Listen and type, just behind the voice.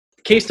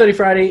Case Study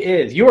Friday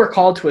is, you are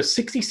called to a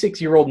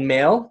 66-year-old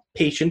male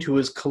patient who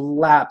was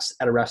collapsed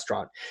at a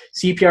restaurant.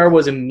 CPR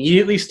was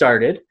immediately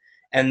started,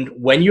 and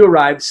when you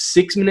arrived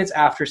 6 minutes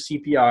after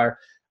CPR,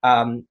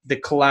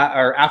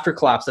 after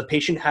collapse, the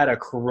patient had a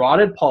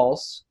carotid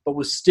pulse, but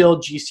was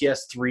still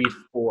GCS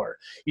 3-4.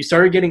 You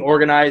started getting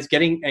organized,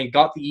 and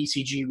got the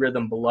ECG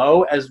rhythm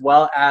below, as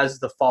well as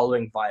the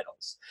following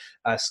vitals.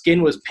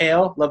 Skin was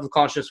pale, level of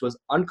consciousness was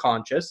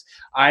unconscious,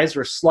 eyes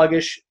were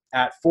sluggish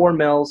at 4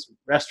 mils,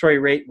 respiratory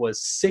rate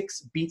was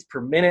 6 beats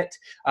per minute,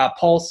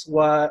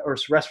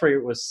 respiratory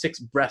rate was 6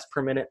 breaths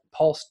per minute,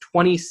 pulse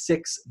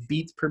 26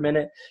 beats per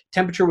minute,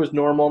 temperature was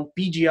normal,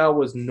 BGL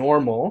was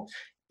normal,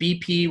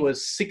 BP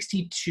was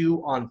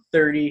 62 on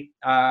 30,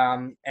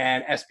 and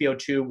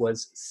SpO2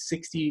 was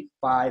 65%.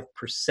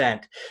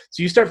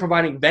 So you start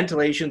providing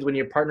ventilations when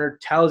your partner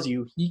tells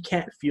you he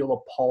can't feel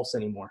a pulse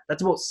anymore.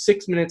 That's about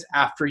 6 minutes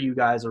after you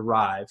guys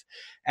arrive,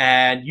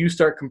 and you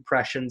start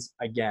compressions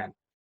again.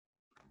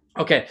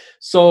 Okay,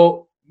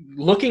 so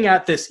looking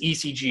at this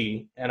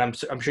ECG, and I'm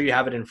sure you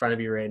have it in front of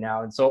you right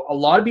now, and so a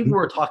lot of people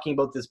were talking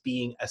about this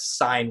being a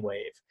sine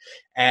wave,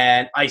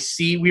 and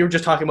we were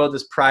just talking about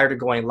this prior to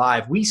going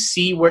live. We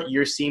see what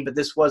you're seeing, but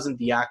this wasn't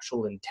the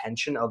actual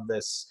intention of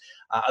this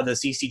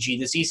ECG.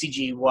 This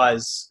ECG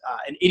was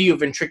an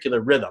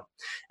idioventricular rhythm,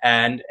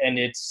 and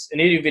it's an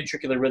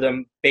idioventricular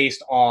rhythm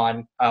based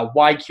on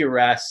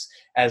YQRS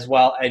as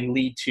well, and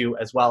lead to,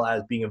 as well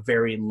as being a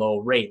very low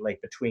rate, like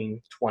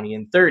between 20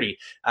 and 30.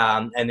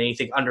 And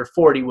anything under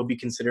 40 would be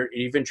considered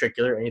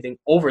idioventricular. Anything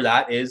over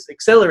that is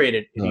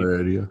accelerated.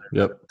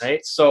 Yep.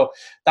 Right. So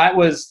that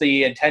was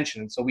the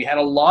intention. So we had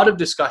a lot of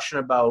discussion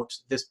about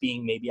this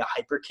being maybe a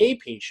hyper K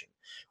patient,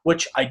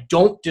 which I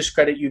don't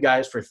discredit you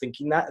guys for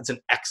thinking that. It's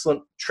an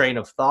excellent train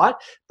of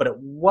thought, but it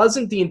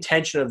wasn't the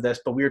intention of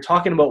this. But we were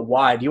talking about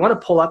why. Do you want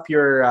to pull up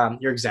your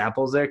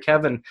examples there,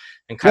 Kevin,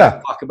 and kind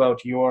of talk about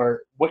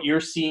what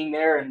you're seeing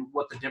there and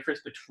what the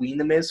difference between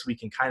them is, so we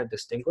can kind of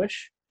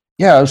distinguish?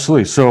 Yeah,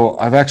 absolutely. So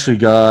I've actually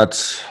got,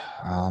 let's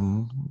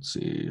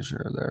see,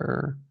 share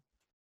there.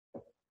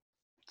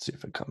 Let's see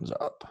if it comes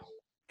up.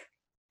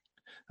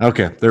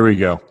 Okay, there we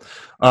go.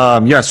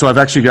 So I've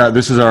actually got,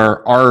 this is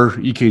our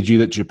EKG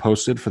that you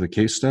posted for the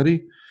case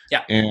study.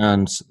 Yeah.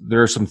 And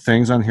there are some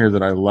things on here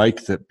that I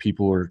like that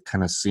people are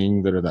kind of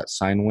seeing that are that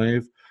sine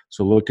wave.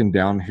 So looking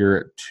down here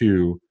at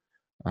 2,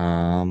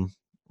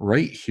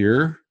 right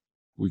here,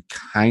 we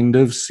kind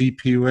of see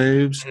P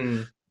waves,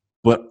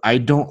 but I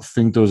don't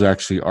think those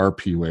actually are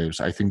P waves.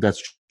 I think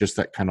that's just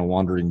that kind of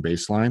wandering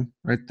baseline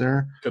right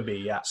there. Could be,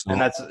 yeah. So, and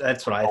that's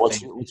what I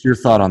think. What's your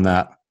thought on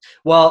that?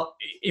 Well,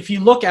 if you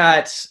look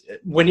at,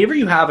 whenever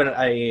you have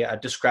a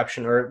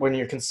description, or when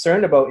you're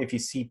concerned about if you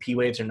see P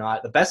waves or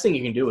not, the best thing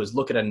you can do is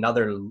look at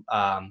another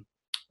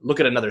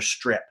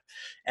strip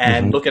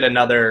and look at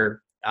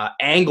another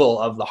angle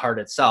of the heart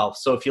itself.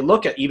 So if you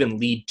look at even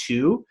lead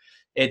 2,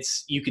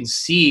 you can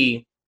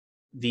see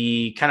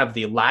the kind of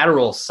the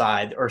lateral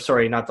side, or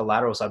sorry, not the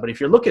lateral side, but if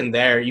you're looking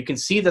there, you can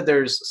see that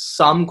there's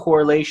some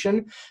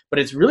correlation, but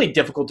it's really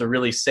difficult to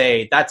really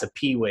say that's a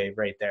P wave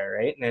right there,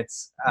 right? And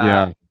it's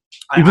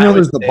even though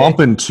there's the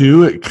bump in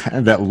 2,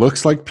 that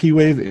looks like P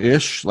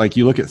wave-ish. Like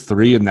you look at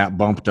 3 and that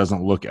bump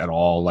doesn't look at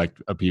all like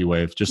a P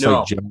wave, just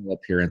like general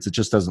appearance. It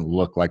just doesn't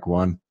look like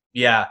one.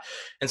 Yeah.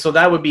 And so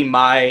that would be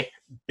my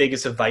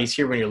biggeds advice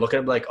here when you're looking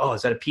at like, oh,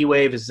 is that a P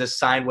wave? Is this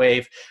sine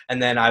wave?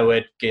 And then I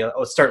would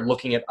start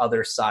looking at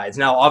other sides.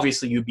 Now,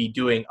 obviously you'd be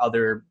doing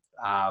other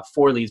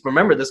 4 leads. But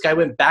remember, this guy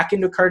went back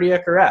into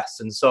cardiac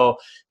arrest. And so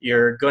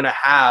you're going to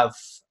have,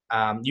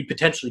 you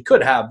potentially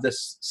could have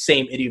this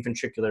same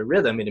idioventricular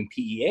rhythm in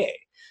PEA.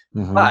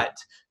 But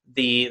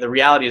the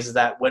reality is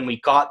that when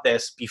we got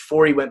this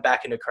before he went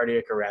back into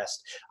cardiac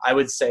arrest, I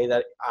would say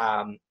that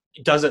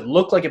does it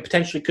look like it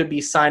potentially could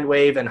be sine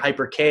wave and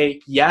hyper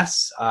K?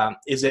 Yes.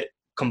 Is it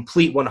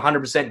complete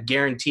 100%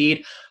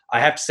 guaranteed?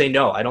 I have to say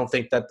no. I don't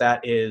think that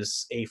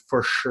is a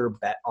for sure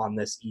bet on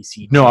this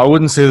ECG. No, I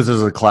wouldn't say this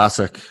is a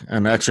classic.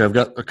 And actually, I've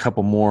got a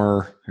couple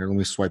more here. Let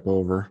me swipe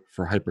over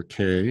for hyper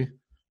K.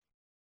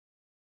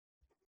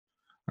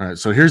 All right,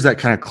 so here's that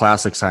kind of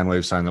classic sine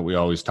wave sign that we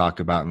always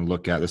talk about and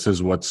look at. This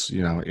is what's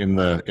in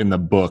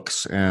the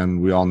books, and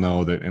we all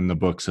know that in the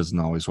books isn't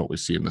always what we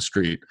see in the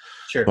street.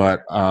 Sure.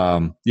 But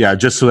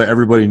just so that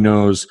everybody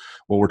knows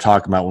what we're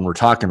talking about when we're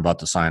talking about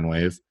the sine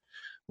wave,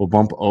 we'll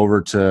bump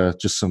over to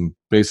just some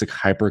basic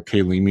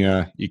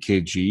hyperkalemia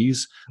EKGs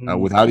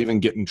without even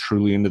getting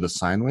truly into the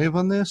sine wave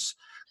on this.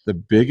 The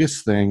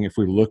biggest thing, if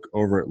we look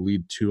over at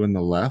lead 2 on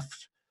the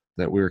left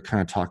that we were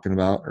kind of talking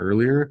about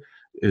earlier,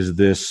 is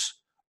this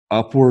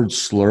upward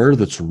slur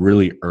that's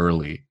really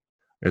early.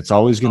 It's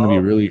always going to be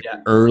really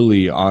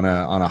early on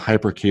a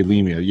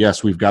hyperkalemia.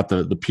 Yes, we've got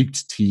the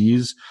peaked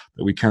T's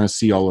that we kind of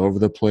see all over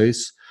the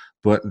place,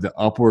 but the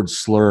upward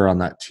slur on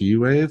that T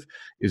wave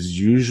is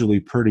usually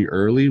pretty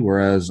early,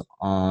 whereas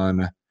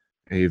on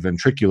a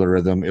ventricular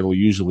rhythm, it'll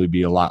usually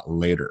be a lot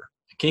later.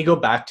 Can you go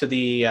back to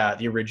the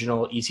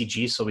original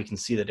ECG so we can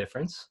see the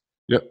difference?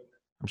 Yep,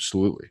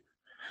 absolutely.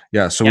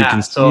 Yeah, so we Yeah.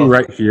 can see So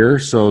right here.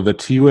 So the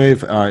T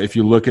wave, if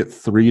you look at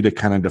 3 to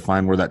kind of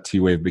define where that T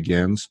wave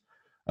begins,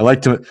 I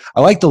like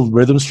the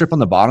rhythm strip on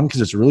the bottom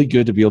because it's really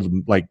good to be able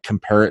to like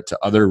compare it to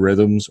other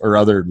rhythms or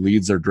other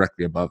leads that are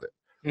directly above it.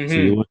 So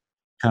you mhm. look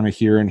kind of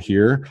here and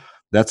here.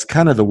 That's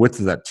kind of the width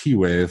of that T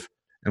wave,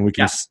 and we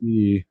can Yeah.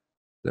 see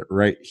that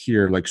right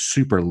here, like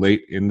super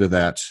late into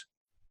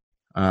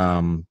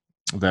um,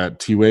 that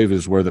T wave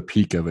is where the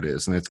peak of it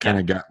is, and it's Yeah. kind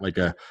of got like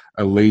a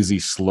lazy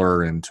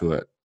slur into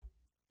it.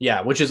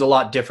 Yeah, which is a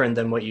lot different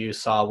than what you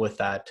saw with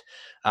that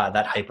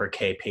hyper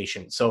K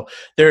patient. So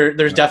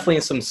there's definitely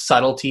some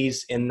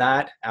subtleties in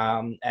that,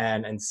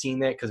 and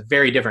seeing it because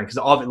very different. Because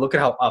all of it, look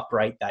at how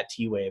upright that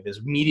T wave is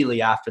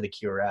immediately after the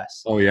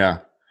QRS. Oh yeah,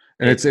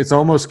 and It, it's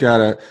almost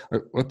got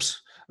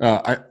whoops.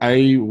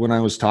 I when I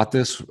was taught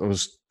this, I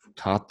was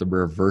taught the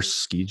reverse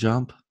ski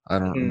jump. I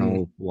don't mm,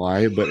 know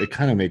why, but it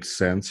kind of makes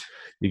sense.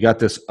 You got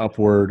this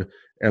upward,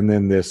 and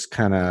then this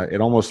kind of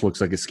it almost looks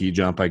like a ski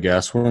jump. I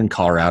guess we're in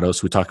Colorado,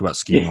 so we talk about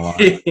skiing a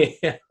lot.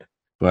 yeah,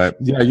 But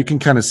yeah, you can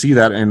kind of see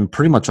that in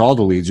pretty much all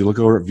the leads. You look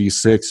over at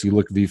V6, you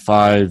look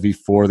V5,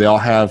 V4. They all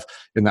have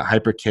in that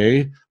Hyper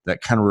K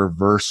that kind of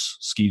reverse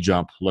ski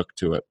jump look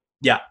to it.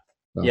 yeah,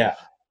 So, yeah.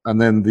 and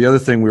then the other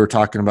thing we were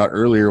talking about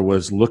earlier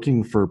was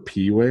looking for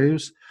P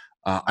waves.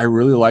 I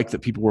really like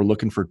that people were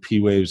looking for P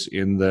waves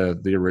in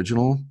the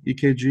original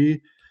EKG,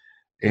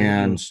 Mhm.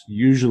 and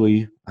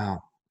usually,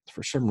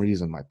 for some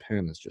reason, my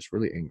pen is just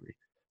really angry.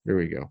 There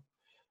we go.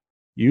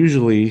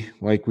 Usually,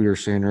 like we were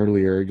saying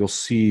earlier, you'll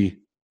see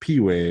P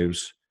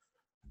waves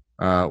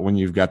when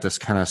you've got this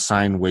kind of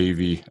sine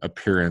wavy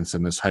appearance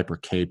and this hyper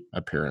K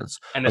appearance.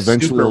 And a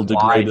Eventually, super it'll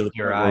degrade wide to the point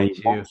where PRI we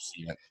too. won't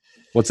see it.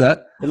 What's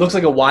that? It looks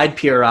like a wide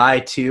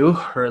PRI too,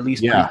 or at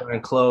least pretty Yeah, darn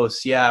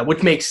close. Yeah,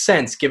 which makes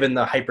sense given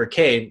the hyper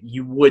K.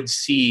 You would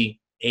see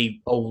a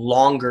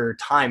longer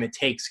time it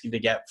takes to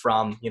get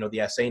from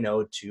the SA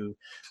node to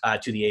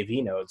the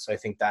AV node. So I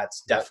think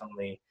that's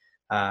definitely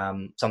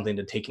something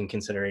to take in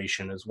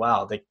consideration as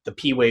well. The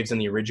P waves in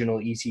the original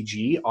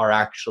ECG are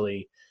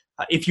actually,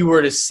 if you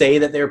were to say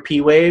that they're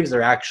P waves,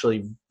 they're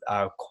actually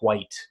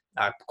quite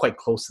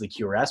close to the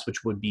QRS,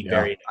 which would be yeah.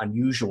 very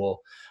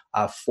unusual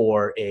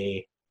for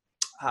a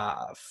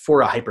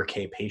hyper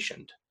K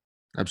patient.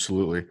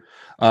 Absolutely.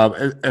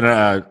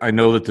 I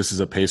know that this is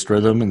a paced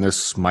rhythm and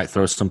this might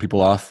throw some people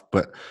off,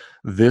 but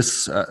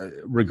this,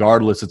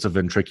 regardless, it's a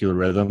ventricular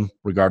rhythm,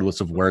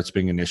 regardless of where it's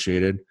being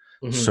initiated.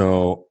 Mm-hmm.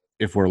 So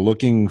if we're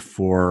looking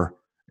for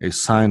a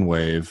sine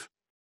wave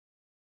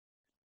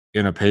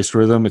in a paced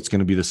rhythm, it's going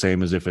to be the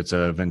same as if it's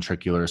a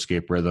ventricular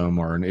escape rhythm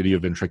or an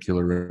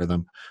idioventricular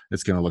rhythm.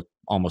 It's going to look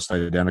almost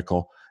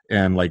identical.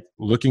 And like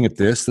looking at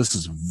this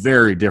is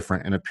very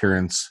different in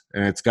appearance,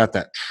 and it's got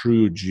that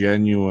true,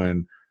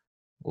 genuine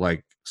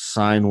like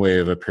sine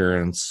wave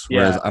appearance,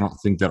 whereas Yeah, I don't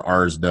think that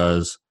ours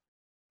does.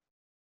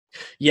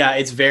 yeah,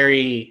 it's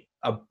very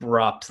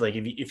abrupt. Like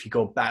if you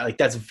go back, like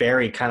that's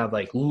very kind of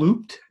like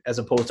looped as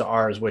opposed to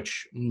ours,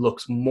 which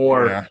looks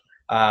Yeah.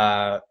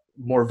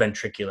 more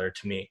ventricular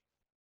to me.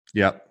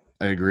 Yep.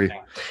 I agree. Yeah.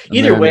 And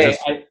Either then way,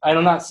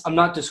 just I'm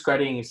not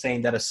discrediting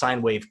saying that a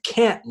sine wave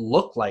can't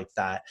look like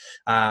that,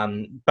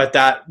 but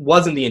that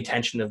wasn't the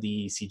intention of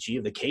the ECG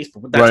of the case.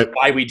 But that's right.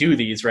 why we do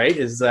these, right?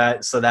 Is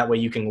that so that way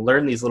you can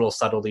learn these little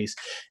subtleties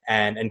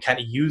and kind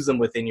of use them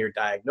within your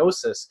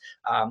diagnosis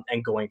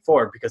and going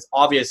forward. Because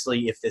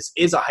obviously, if this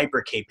is a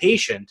hyper K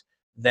patient,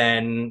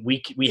 then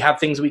we have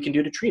things we can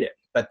do to treat it.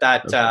 But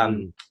that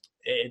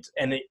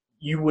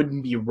you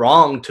wouldn't be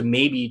wrong to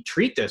maybe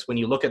treat this when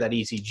you look at that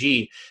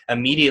ECG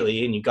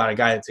immediately and you got a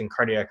guy that's in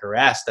cardiac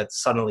arrest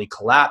that's suddenly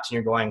collapsed and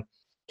you're going,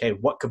 okay,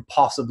 what could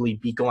possibly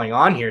be going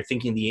on here?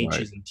 Thinking the H's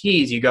Right. and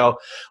T's, you go,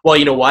 well,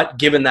 you know what?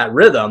 Given that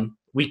rhythm,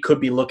 we could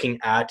be looking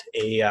at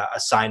a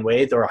sine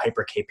wave or a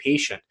hyper K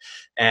patient.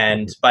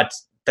 But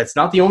that's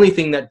not the only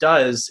thing that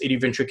does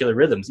idioventricular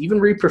rhythms. Even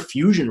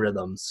reperfusion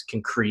rhythms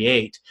can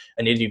create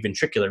an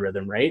idioventricular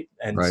rhythm, right?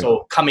 And Right.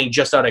 so coming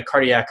just out of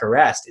cardiac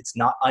arrest, it's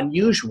not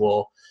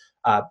unusual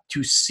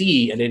to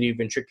see an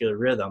idioventricular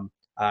rhythm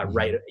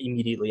right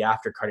immediately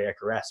after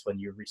cardiac arrest when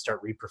you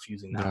start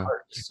reperfusing that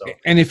heart. So,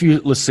 And if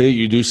let's say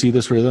you do see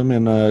this rhythm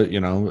in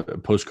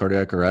post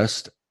cardiac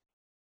arrest,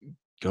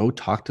 go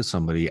talk to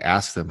somebody,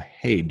 ask them,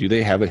 hey, do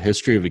they have a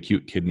history of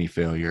acute kidney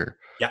failure?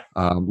 yeah,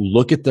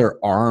 Look at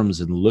their arms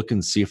and look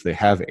and see if they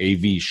have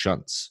AV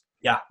shunts.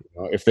 yeah.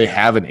 If they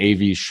have an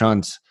AV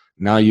shunt,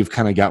 now you've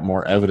kind of got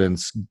more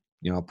evidence,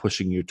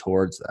 pushing you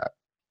towards that.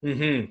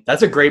 Mm-hmm.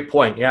 That's a great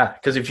point. Yeah.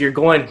 Because if you're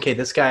going, okay,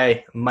 this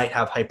guy might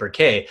have hyper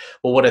K.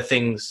 Well, what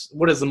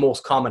is the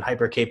most common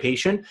hyper K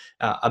patient?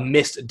 A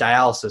missed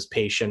dialysis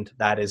patient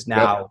that is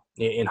now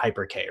in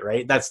hyper K,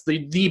 right? That's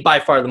the by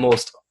far the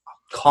most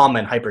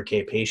common hyper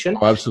K patient.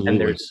 Oh,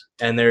 absolutely.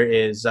 And there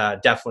is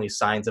definitely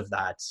signs of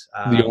that.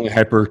 The only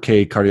hyper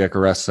K cardiac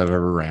arrests I've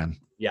ever ran.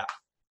 Yeah.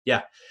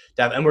 Yeah.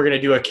 And we're going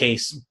to do a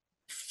case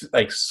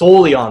like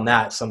solely on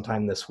that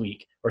sometime this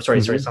week.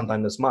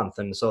 Sometime this month,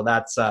 and so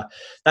that's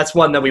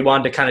one that we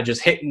wanted to kind of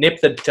just nip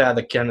it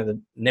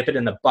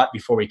in the butt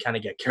before we kind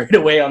of get carried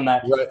away on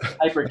that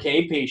hyper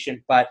K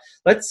patient. But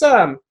let's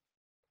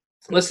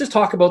let's just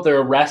talk about the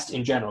arrest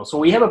in general. So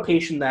we have a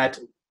patient that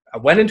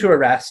went into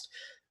arrest,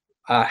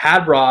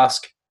 had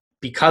ROSC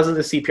because of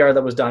the CPR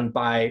that was done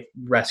by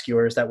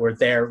rescuers that were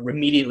there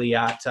immediately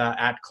at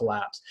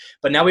collapse.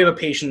 But now we have a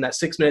patient that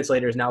 6 minutes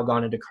later has now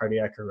gone into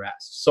cardiac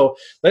arrest. So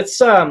let's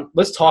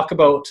talk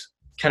about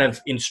kind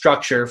of in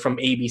structure from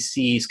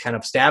ABC's kind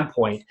of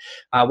standpoint.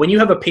 When you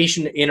have a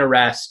patient in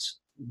arrest,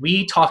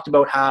 we talked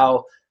about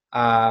how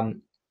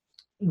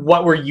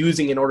what we're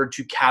using in order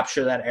to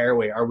capture that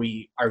airway. Are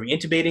we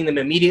intubating them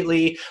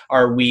immediately?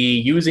 Are we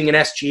using an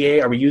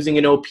SGA? Are we using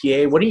an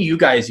OPA? What are you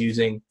guys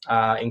using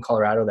in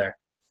Colorado there?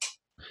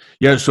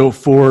 Yeah, so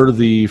for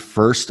the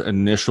first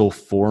initial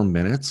 4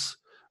 minutes,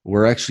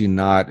 we're actually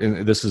not,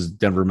 and this is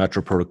Denver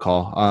Metro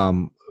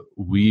protocol,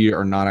 we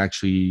are not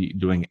actually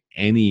doing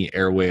any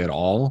airway at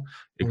all,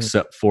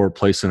 except for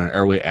placing an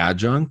airway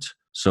adjunct,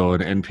 so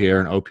an NPA or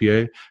an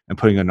OPA, and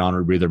putting a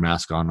non-rebreather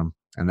mask on them,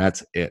 and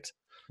that's it.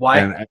 Why?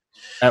 And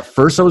at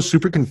first, I was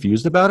super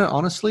confused about it,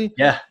 honestly.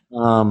 Yeah.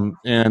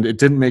 And it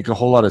didn't make a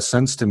whole lot of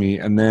sense to me,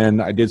 and then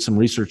I did some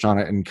research on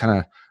it and kind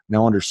of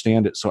now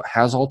understand it. So it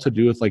has all to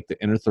do with like the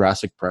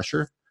interthoracic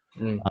pressure.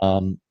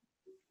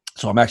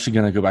 So I'm actually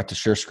going to go back to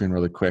share screen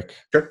really quick.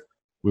 Sure.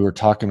 We were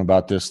talking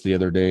about this the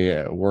other day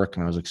at work,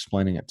 and I was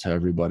explaining it to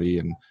everybody,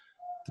 and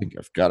I think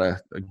I've got a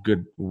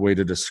good way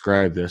to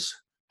describe this.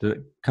 Did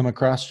it come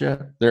across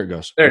yet? There it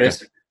goes. There it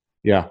is.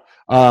 Yeah.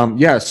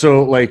 Yeah.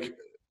 So like,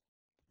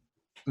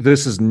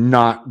 this is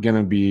not going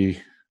to be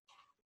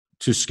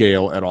to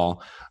scale at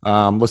all.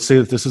 Let's say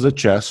that this is a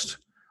chest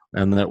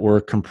and that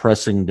we're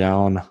compressing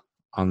down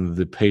on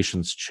the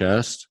patient's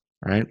chest,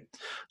 right?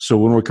 So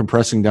when we're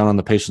compressing down on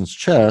the patient's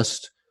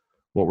chest,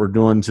 what we're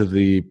doing to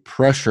the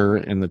pressure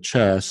in the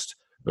chest,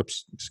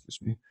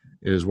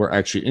 is we're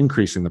actually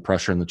increasing the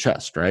pressure in the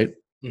chest, right?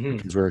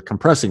 Because we're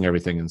compressing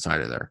everything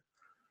inside of there.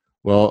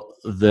 Well,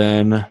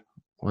 then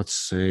let's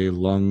say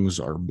lungs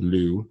are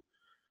blue.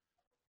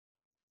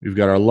 We've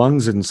got our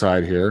lungs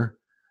inside here,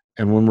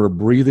 and when we're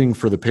breathing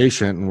for the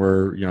patient and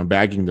we're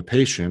bagging the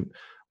patient,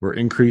 we're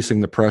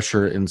increasing the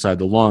pressure inside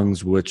the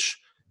lungs, which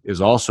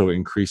is also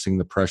increasing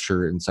the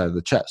pressure inside of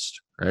the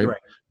chest, right?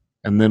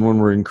 And then when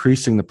we're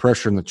increasing the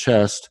pressure in the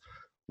chest,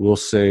 we'll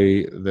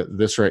say that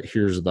this right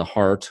here is the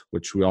heart,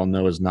 which we all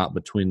know is not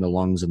between the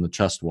lungs and the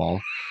chest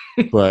wall.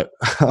 But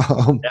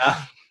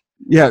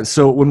yeah,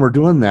 so when we're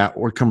doing that,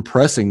 we're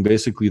compressing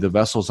basically the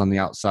vessels on the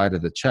outside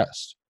of the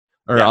chest,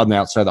 or on the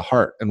outside of the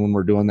heart. And when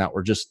we're doing that,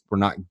 we're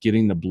not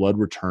getting the blood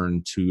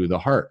return to the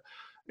heart.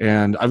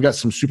 And I've got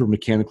some super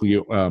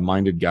mechanically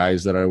minded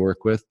guys that I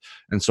work with.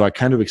 And so I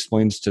kind of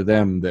explains to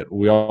them that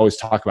we always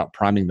talk about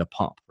priming the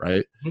pump,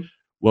 right?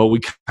 Well,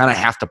 we kind of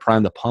have to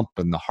prime the pump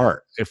in the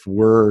heart. If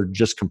we're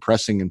just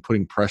compressing and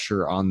putting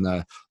pressure on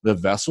the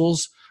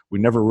vessels, we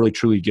never really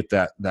truly get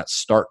that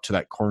start to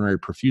that coronary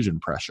perfusion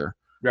pressure.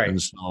 Right.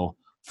 And so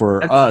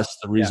for us,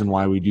 the reason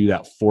why we do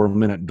that 4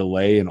 minute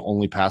delay and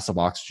only passive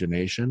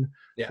oxygenation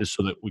is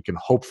so that we can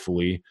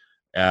hopefully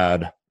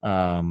add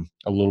a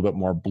little bit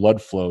more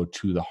blood flow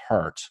to the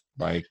heart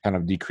by kind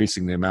of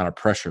decreasing the amount of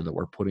pressure that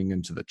we're putting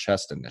into the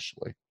chest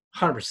initially.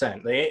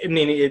 100%. I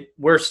mean,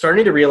 we're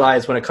starting to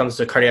realize when it comes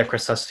to cardiac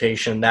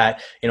resuscitation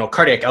that,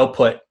 cardiac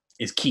output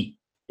is key.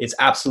 It's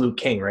absolute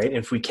king, right? And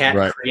if we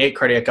can't create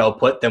cardiac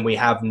output, then we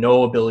have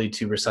no ability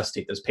to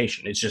resuscitate this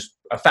patient. It's just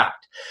a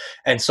fact.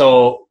 And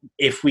so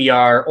if we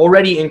are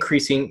already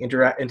increasing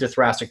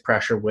intrathoracic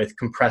pressure with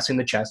compressing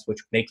the chest, which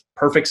makes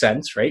perfect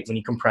sense, right? When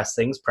you compress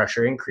things,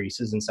 pressure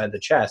increases inside the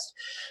chest.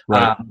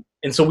 Right.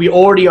 And so we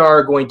already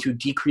are going to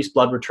decrease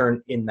blood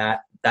return in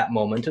that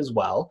moment as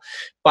well.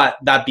 But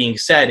that being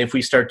said, if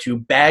we start to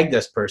bag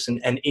this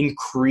person and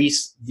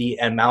increase the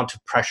amount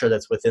of pressure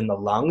that's within the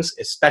lungs,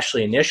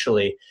 especially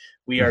initially,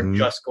 we are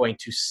just going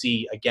to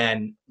see,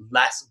 again,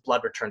 less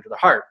blood return to the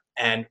heart.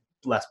 And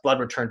less blood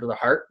return to the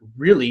heart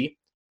really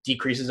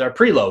decreases our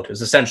preload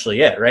is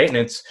essentially it, right? And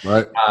it's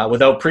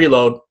without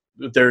preload,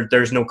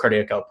 there's no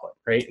cardiac output,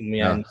 right?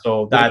 And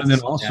so that's... And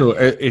then also,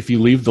 if you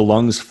leave the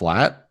lungs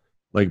flat,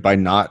 like by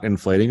not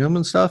inflating them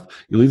and stuff,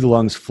 you leave the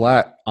lungs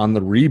flat on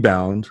the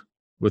rebound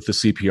with the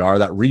CPR,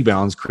 that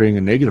rebounds creating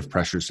a negative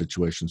pressure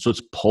situation. So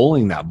it's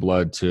pulling that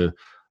blood to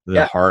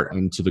the heart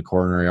and to the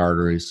coronary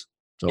arteries.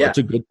 So it's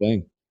a good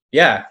thing.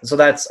 Yeah. So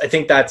I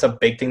think that's a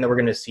big thing that we're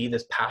going to see.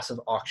 This passive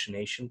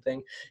oxygenation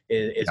thing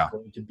is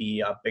going to be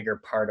a bigger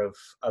part of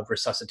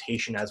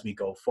resuscitation as we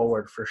go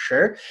forward for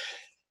sure.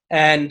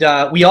 And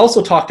we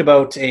also talked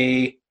about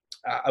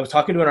I was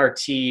talking to an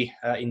RT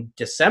in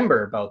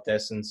December about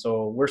this. And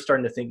so we're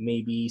starting to think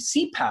maybe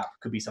CPAP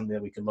could be something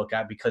that we could look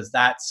at, because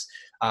that's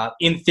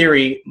in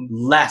theory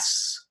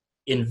less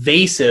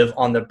invasive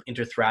on the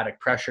intrathoracic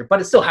pressure, but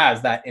it still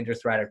has that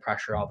intrathoracic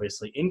pressure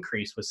obviously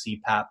increase with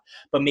CPAP.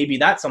 But maybe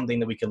that's something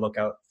that we could look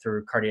out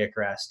through cardiac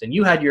arrest. And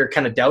you had your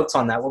kind of doubts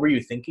on that. What were you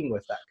thinking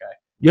with that guy?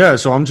 Yeah,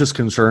 so I'm just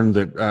concerned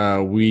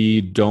that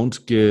we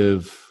don't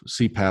give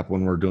CPAP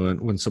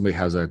when somebody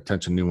has a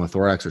tension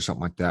pneumothorax or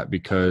something like that,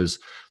 because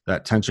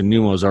that tension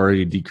pneumo is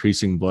already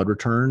decreasing blood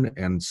return,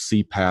 and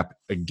CPAP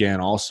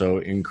again also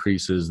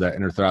increases that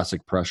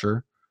intrathoracic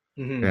pressure.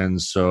 Hmm.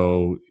 And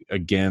so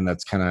again,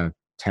 that's kind of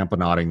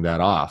tamponading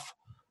that off.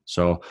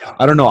 So Yeah.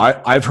 I don't know.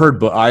 I've heard,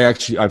 but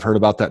I've heard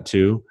about that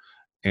too.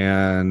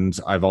 And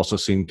I've also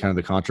seen kind of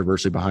the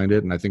controversy behind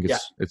it. And I think Yeah.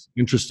 it's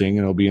interesting, and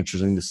it'll be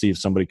interesting to see if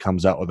somebody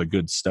comes out with a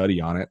good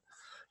study on it.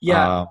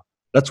 Yeah.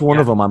 That's one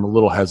Yeah. of them I'm a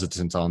little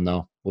hesitant on,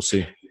 though. We'll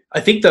see. I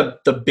think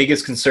the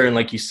biggest concern,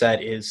 like you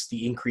said, is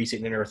the increase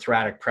in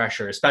intrathecal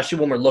pressure, especially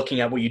when we're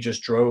looking at what you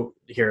just drove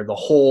here. The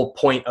whole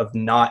point of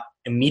not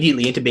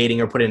immediately intubating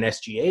or putting an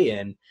SGA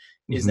in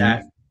is Mm-hmm.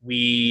 that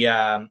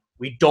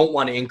we don't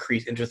want to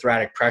increase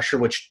intrathecal pressure,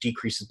 which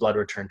decreases blood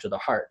return to the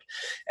heart.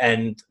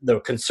 And the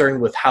concern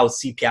with how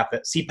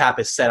CPAP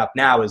is set up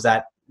now is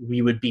that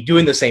we would be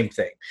doing the same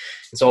thing.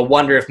 And so I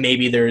wonder if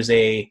maybe there's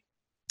a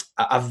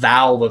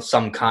valve of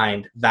some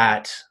kind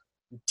that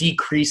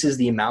decreases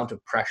the amount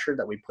of pressure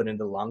that we put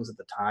into the lungs at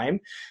the time,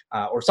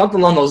 or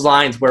something along those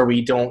lines where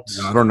we don't.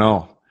 I don't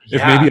know. If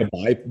Yeah, maybe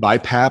a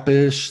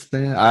BiPAP-ish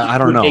thing, I it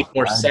don't would know. make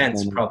more I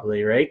sense don't know.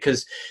 probably, right?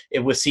 Because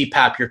with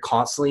CPAP, you're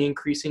constantly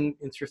increasing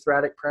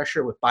intrathecal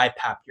pressure. With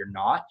BiPAP, you're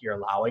not. You're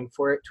allowing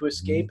for it to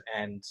escape,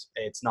 and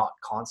it's not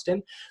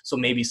constant. So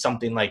maybe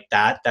something like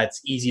that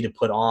that's easy to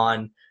put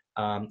on.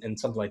 And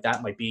something like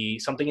that might be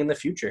something in the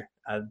future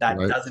that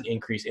Right. doesn't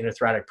increase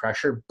intrathecal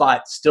pressure,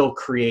 but still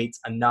creates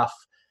enough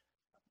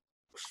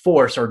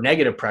force or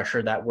negative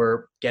pressure that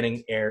we're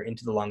getting air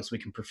into the lungs so we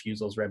can perfuse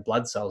those red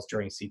blood cells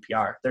during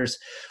CPR. There's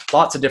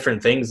lots of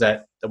different things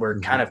that we're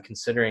kind of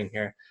considering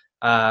here.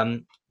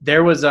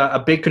 There was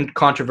a big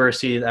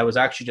controversy that was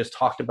actually just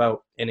talked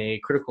about in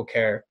a critical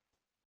care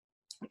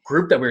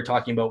group that we were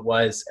talking about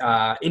was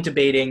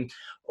intubating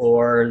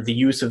or the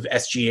use of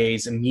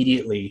SGAs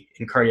immediately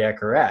in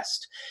cardiac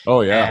arrest.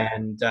 Oh yeah.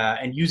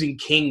 And using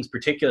Kings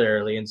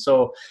particularly. And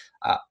so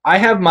I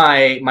have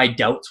my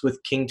doubts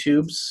with King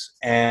tubes,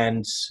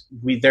 and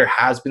there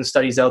has been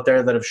studies out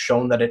there that have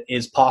shown that it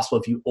is possible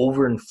if you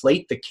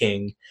overinflate the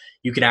King,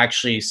 you can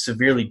actually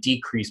severely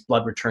decrease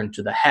blood return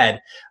to the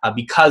head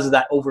because of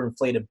that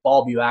overinflated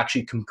bulb. You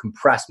actually can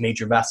compress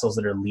major vessels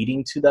that are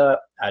leading to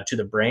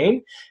the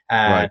brain.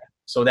 Right.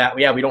 So that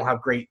we don't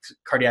have great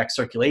cardiac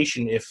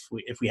circulation if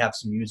we have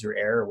some user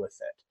error with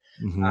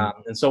it.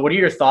 Mm-hmm. And so, what are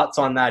your thoughts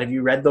on that? Have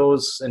you read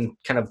those and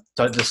kind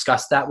of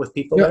discussed that with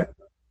people Yeah. there?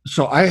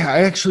 So I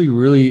actually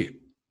really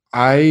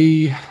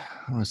I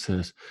want to say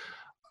this.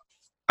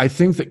 I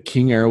think that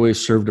King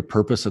Airways served a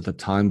purpose at the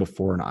time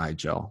before an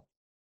iGel.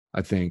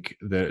 I think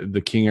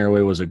the King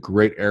Airway was a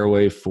great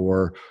airway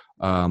for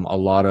a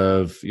lot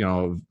of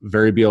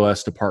very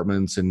BLS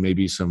departments and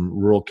maybe some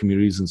rural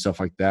communities and stuff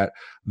like that.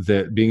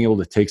 That being able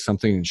to take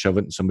something and shove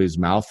it in somebody's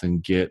mouth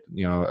and get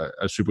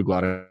a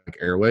supraglottic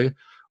airway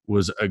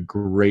was a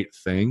great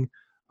thing.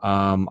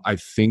 I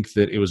think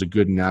that it was a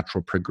good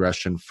natural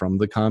progression from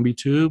the combi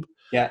tube.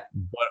 Yeah.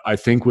 But I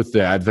think with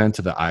the advent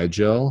of the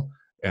iGel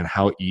and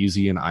how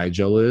easy an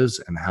iGel is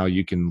and how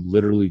you can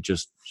literally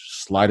just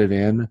slide it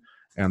in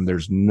and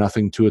there's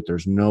nothing to it.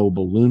 There's no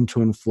balloon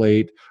to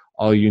inflate.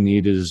 All you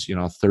need is,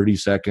 30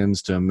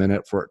 seconds to a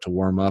minute for it to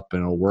warm up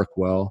and it'll work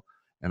well.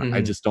 And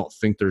I just don't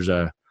think there's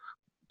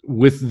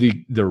with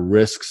the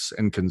risks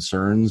and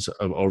concerns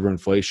of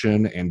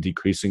overinflation and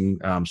decreasing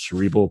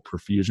cerebral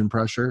perfusion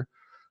pressure,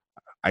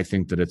 I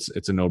think that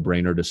it's a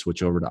no-brainer to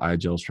switch over to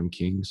iGels from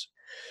Kings.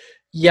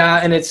 Yeah,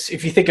 and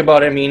if you think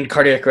about it, I mean,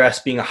 cardiac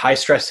arrest being a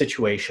high-stress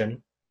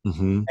situation,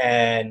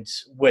 and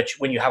which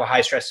when you have a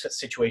high-stress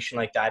situation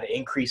like that, it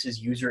increases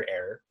user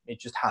error. It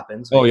just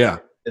happens. Right? Oh, yeah.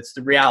 It's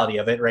the reality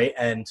of it, right?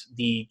 And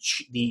the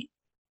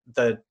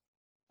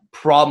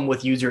problem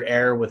with user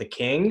error with a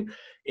King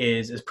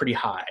is pretty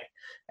high.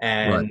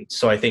 And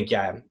so I think,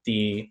 an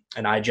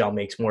iGel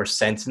makes more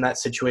sense in that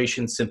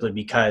situation simply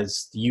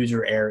because the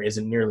user error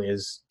isn't nearly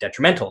as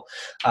detrimental.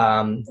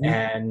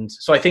 And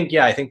so I think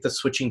the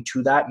switching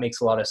to that makes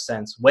a lot of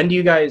sense. When do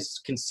you guys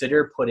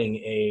consider putting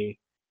a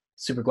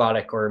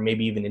supraglottic or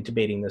maybe even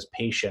intubating this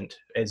patient?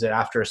 Is it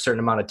after a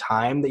certain amount of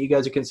time that you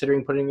guys are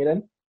considering putting it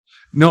in?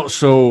 No,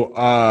 so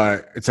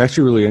it's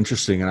actually really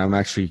interesting, and I'm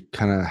actually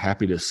kind of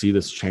happy to see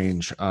this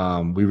change.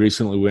 We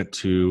recently went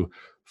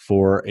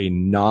for a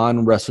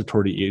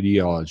non-respiratory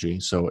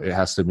etiology, so it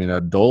has to be an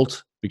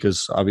adult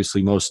because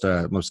obviously most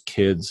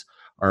kids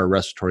are a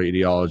respiratory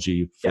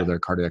etiology for their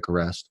cardiac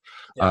arrest,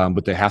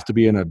 but they have to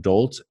be an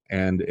adult,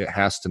 and it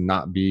has to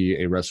not be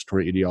a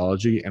respiratory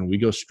etiology, and we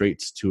go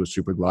straight to a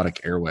supraglottic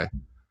airway.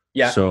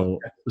 Yeah. So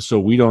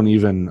we don't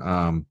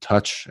even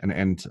touch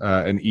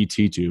an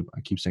ET tube. I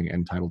keep saying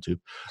end tidal tube,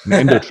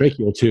 an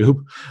endotracheal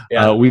tube.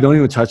 We don't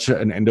even touch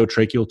an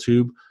endotracheal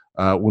tube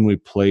when we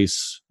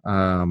place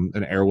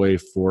an airway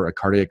for a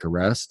cardiac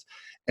arrest.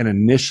 And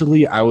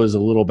initially, I was a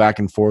little back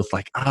and forth,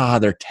 like,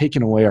 they're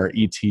taking away our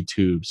ET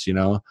tubes,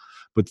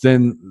 But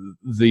then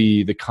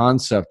the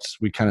concept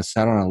we kind of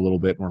sat on a little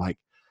bit, and we're like,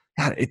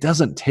 God, it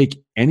doesn't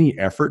take any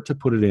effort to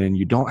put it in.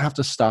 You don't have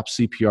to stop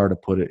CPR to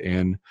put it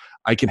in.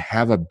 I can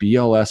have a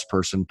BLS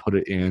person put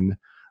it in.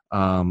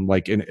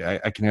 I can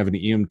have an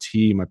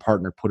EMT, my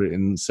partner, put it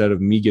in, instead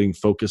of me getting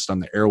focused on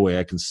the airway,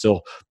 I can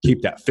still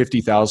keep that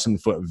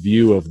 50,000-foot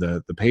view of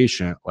the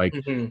patient. Like,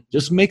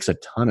 just makes a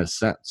ton of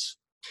sense.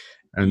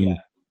 And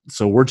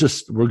so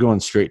we're going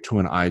straight to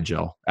an eye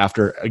gel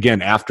after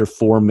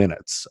 4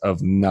 minutes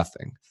of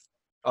nothing.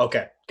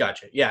 Okay,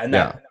 gotcha. Yeah, and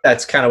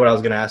that's kind of what I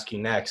was going to ask you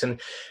next.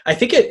 And I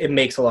think it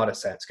makes a lot of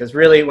sense, because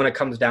really when it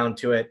comes down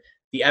to it,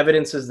 the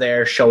evidence is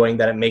there showing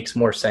that it makes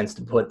more sense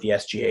to put the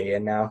SGA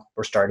in now.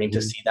 We're starting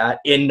to see that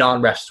in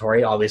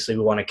non-respiratory. Obviously,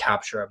 we want to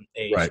capture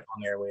a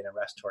strong airway in a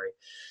respiratory.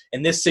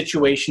 In this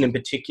situation in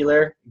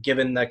particular,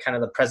 given the kind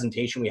of the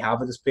presentation we have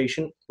with this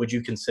patient, would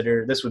you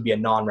consider this would be a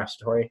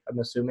non-respiratory, I'm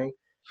assuming?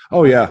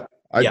 Oh, yeah.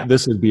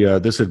 This would be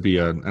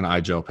an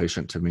eye gel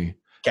patient to me.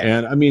 Okay.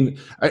 And I mean,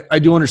 I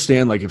do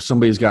understand, like, if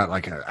somebody's got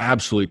like an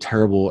absolutely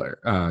terrible,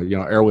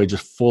 airway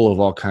just full of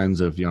all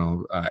kinds of,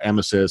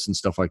 emesis and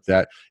stuff like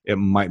that, it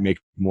might make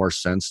more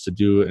sense to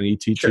do an ET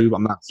tube.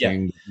 I'm not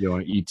saying,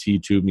 an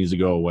ET tube needs to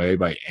go away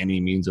by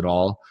any means at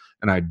all.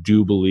 And I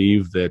do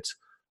believe that,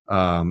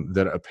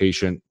 that a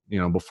patient,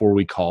 before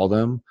we call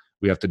them,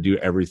 we have to do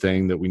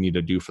everything that we need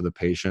to do for the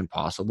patient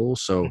possible.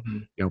 So,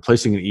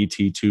 placing an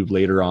ET tube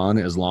later on,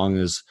 as long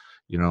as,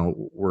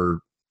 we're,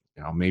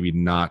 maybe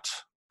not,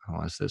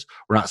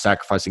 we're not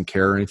sacrificing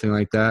care or anything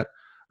like that.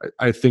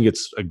 I think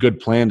it's a good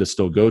plan to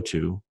still go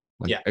to,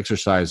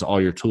 exercise all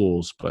your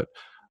tools. But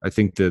I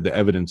think the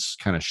evidence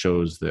kind of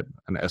shows that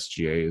an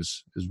SGA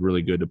is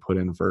really good to put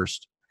in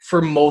first.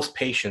 For most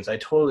patients, I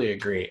totally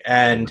agree.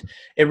 And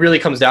it really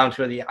comes down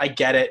to I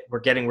get it.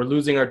 We're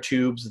losing our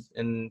tubes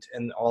and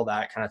all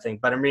that kind of thing.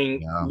 But I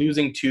mean,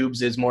 losing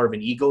tubes is more of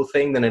an ego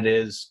thing than it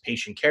is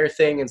patient care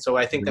thing. And so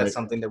I think that's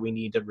something that we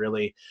need to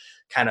really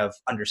kind of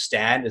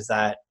understand, is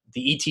that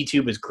the ET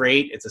tube is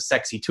great. It's a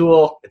sexy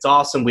tool. It's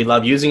awesome. We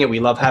love using it. We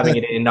love having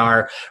it in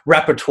our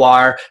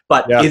repertoire.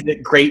 But is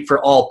it great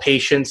for all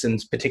patients, in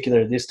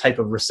particular this type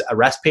of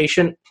arrest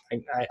patient?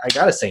 I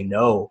got to say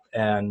no.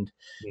 And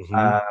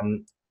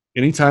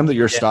anytime that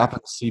you're stopping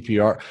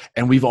CPR,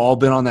 and we've all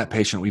been on that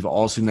patient, we've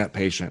all seen that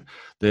patient,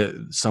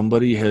 that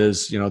somebody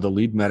has, the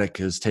lead medic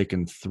has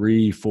taken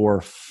 3,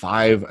 4,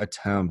 5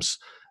 attempts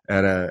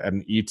at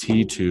an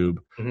ET tube,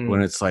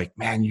 when it's like,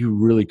 man, you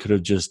really could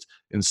have just,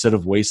 instead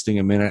of wasting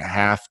a minute,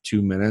 half,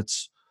 2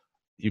 minutes,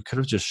 you could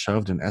have just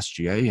shoved an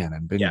SGA in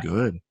and been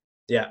good.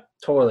 Yeah,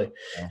 totally.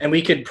 Yeah. And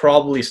we could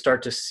probably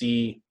start to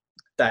see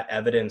that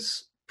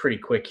evidence pretty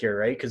quick here,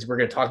 right? Because we're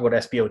going to talk about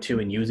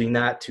SpO2 and using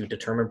that to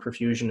determine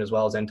perfusion as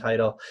well as end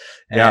tidal.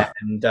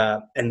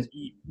 And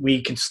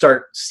we can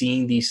start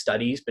seeing these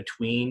studies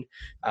between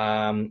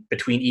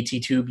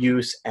ET tube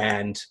use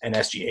and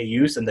SGA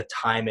use, and the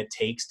time it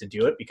takes to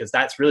do it, because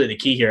that's really the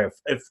key here.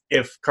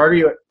 If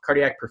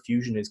cardiac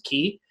perfusion is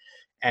key,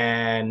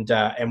 and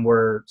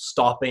we're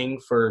stopping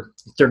for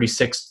 30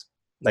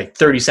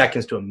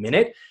 seconds to a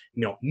minute,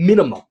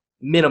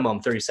 minimum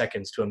 30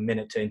 seconds to a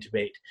minute to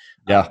intubate.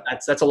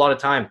 That's a lot of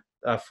time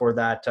for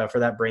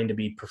that brain to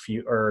be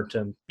perfused or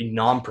to be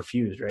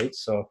non-perfused, right?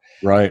 So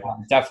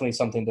definitely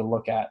something to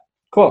look at.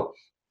 Cool.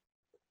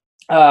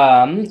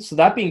 So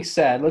that being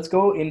said, let's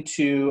go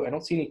into, I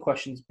don't see any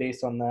questions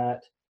based on that.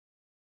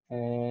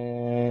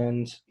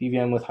 And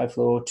BVM with high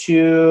flow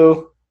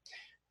O2.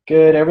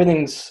 Good.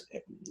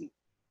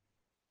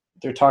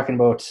 They're talking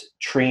about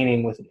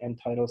training with an end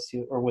tidal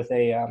tube, or with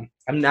a,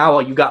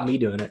 you got me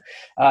doing it,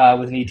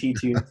 with an ET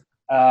tube.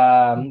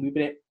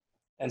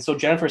 And so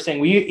Jennifer's saying,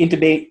 we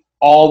intubate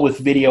all with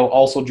video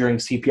also during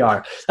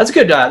CPR. That's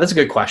a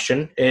good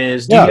question. Do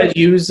you guys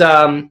use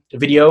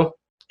video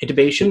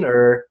intubation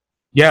or?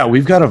 Yeah,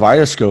 we've got a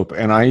Vitascope,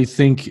 and I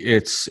think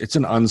it's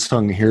an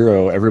unsung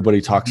hero.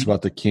 Everybody talks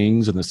about the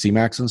Kings and the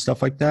C-Max and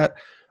stuff like that.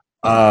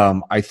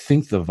 I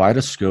think the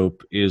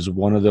Vitascope is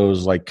one of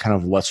those like kind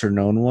of lesser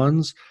known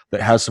ones that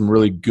has some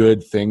really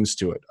good things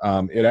to it.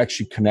 It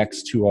actually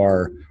connects to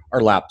our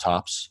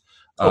laptops.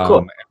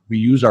 Cool. We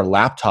use our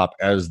laptop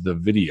as the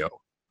video.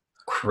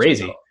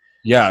 Crazy.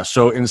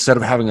 So instead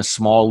of having a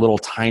small little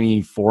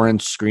tiny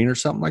 4-inch screen or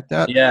something like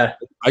that,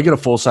 I get a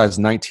full size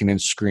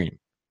 19-inch screen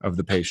of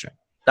the patient.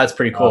 That's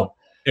pretty cool.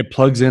 It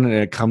plugs in and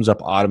it comes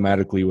up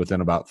automatically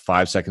within about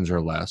 5 seconds or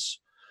less.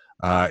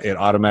 It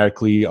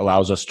automatically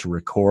allows us to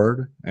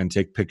record and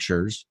take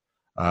pictures,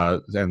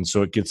 and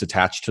so it gets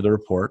attached to the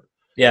report.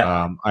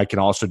 I can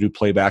also do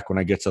playback when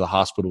I get to the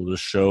hospital to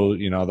show,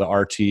 the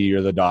RT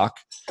or the doc.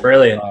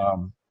 Brilliant.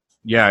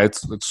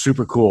 It's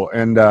super cool.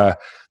 And the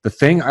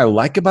thing I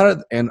like about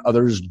it, and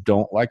others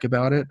don't like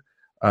about it,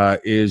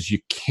 is you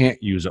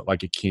can't use it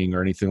like a King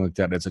or anything like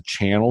that. It's a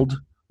channeled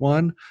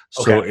one,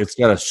 so it's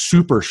got a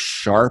super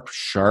sharp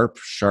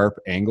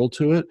angle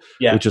to it,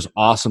 which is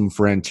awesome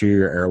for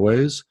anterior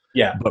airways.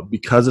 But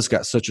because it's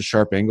got such a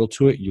sharp angle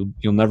to it,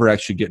 you'll never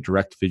actually get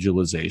direct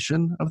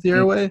visualization of the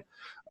airway.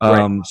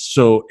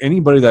 So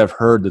anybody that I've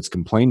heard that's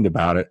complained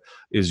about it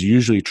is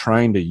usually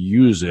trying to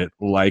use it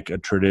like a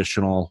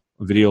traditional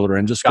video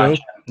laryngoscope.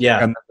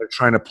 And they're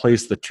trying to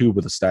place the tube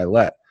with a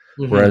stylet.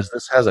 Whereas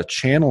this has a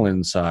channel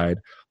inside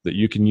that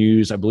you can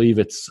use. I believe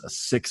it's a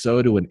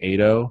 6.0 to an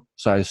 8.0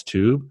 size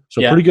tube.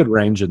 So Yeah. pretty good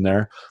range in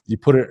there.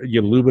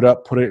 You lube it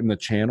up, put it in the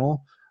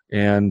channel,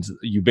 and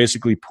you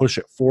basically push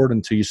it forward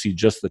until you see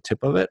just the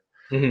tip of it.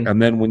 Mhm.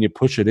 And then when you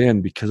push it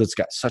in, because it's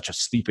got such a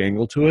steep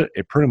angle to it,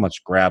 it pretty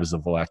much grabs the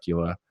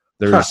vallecula.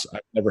 I've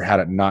never had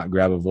it not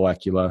grab a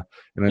vallecula,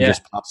 and it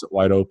just pops it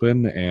wide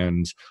open,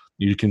 and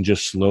you can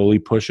just slowly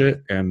push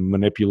it and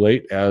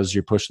manipulate as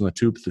you're pushing the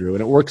tube through,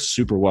 and it works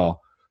super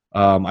well.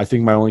 I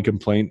think my only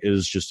complaint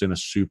is just in a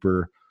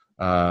super,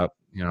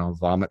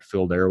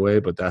 vomit-filled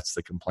airway, but that's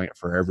the complaint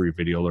for every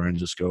video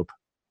laryngoscope.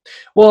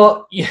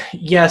 Well,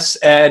 yes,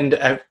 and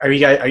are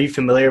you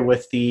familiar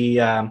with the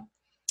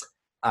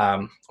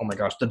oh my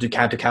gosh, the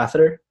Ducanto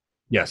catheter?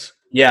 Yes.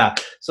 Yeah.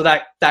 So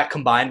that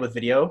combined with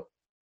video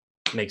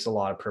makes a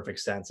lot of perfect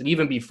sense. And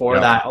even before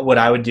that, what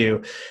I would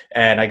do,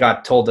 and I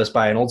got told this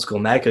by an old school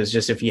medic, is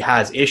just if he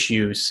has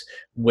issues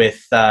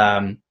with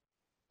a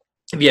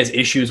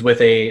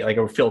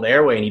filled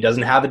airway and he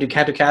doesn't have a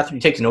Ducanto catheter,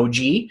 he takes an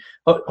OG,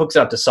 hooks it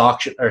up to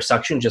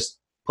suction, just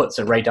puts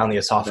it right down the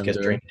esophagus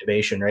during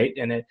intubation, right?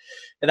 And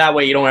that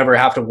way you don't ever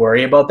have to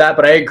worry about that.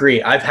 But I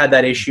agree. I've had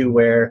that issue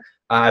where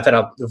I've had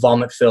a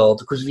vomit filled,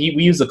 because we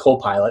use the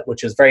Copilot,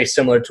 which is very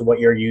similar to what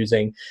you're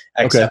using,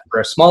 except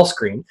for a small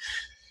screen.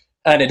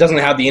 And it doesn't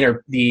have the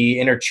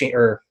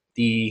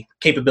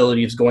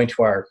capability of going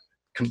to our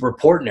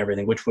report and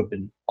everything, which would have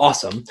been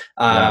awesome,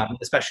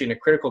 especially in a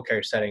critical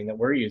care setting that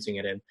we're using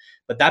it in.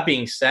 But that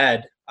being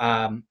said,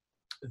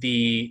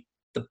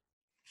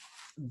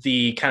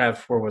 the kind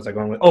of, where was I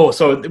going with? Oh,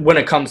 so when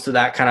it comes to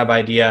that kind of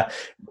idea,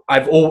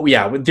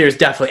 there's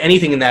definitely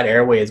anything in that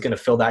airway is going to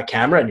fill that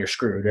camera and you're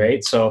screwed,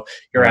 right? So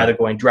you're either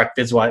going direct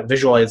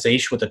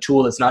visualization with a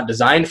tool that's not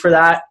designed for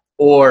that,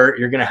 or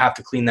you're going to have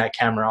to clean that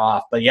camera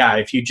off. But yeah,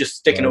 if you just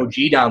stick an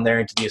OG down there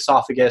into the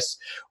esophagus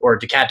or a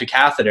Ducanto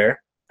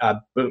catheter,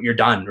 boom, you're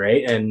done,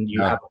 right? And you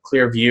have a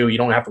clear view. You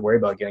don't have to worry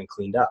about getting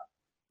cleaned up.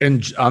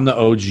 And on the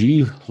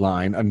OG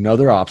line,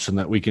 another option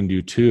that we can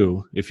do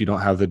too, if you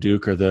don't have the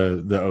Duke or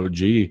the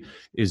OG,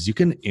 is you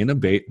can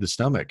intubate the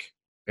stomach.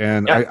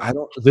 And I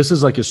don't, this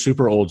is like a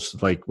super old,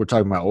 like we're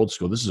talking about old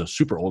school. This is a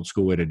super old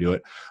school way to do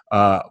it.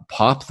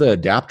 Pop the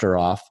adapter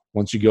off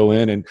once you go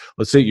in, and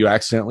let's say you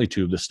accidentally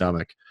tube the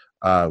stomach.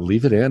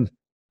 Leave it in.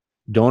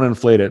 Don't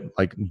inflate it,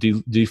 like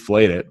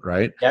deflate it,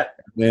 right? Yeah.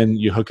 Then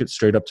you hook it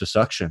straight up to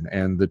suction,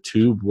 and the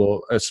tube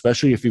will,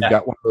 especially if you've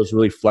got one of those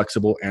really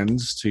flexible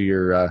ends to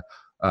your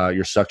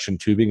suction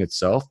tubing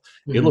itself,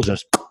 it'll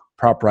just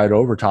prop right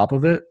over top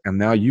of it, and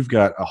now you've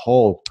got a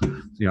hole,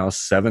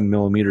 7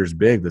 millimeters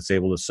big that's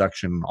able to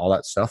suction all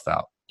that stuff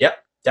out. Yep,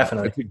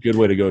 definitely. That's a good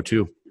way to go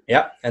too.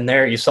 Yep, and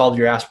there you solved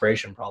your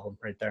aspiration problem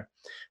right there.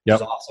 Which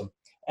is awesome.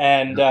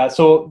 And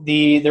so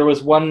there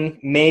was one,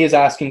 May is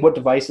asking, what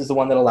device is the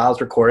one that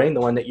allows recording,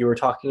 the one that you were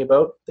talking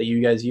about that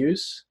you guys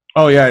use?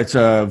 Oh yeah, it's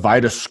a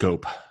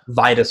Vitascope.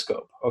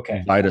 Vitascope.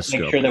 Okay.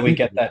 Vitascope. Make sure that we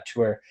get that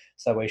to her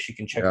so that way she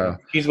can check it.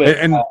 She's with,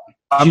 and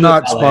I'm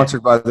not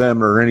sponsored by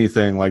them or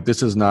anything. Like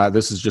this is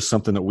just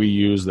something that we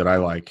use that I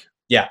like.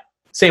 Yeah.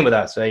 Same with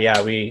us.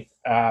 We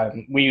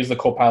use the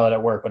Copilot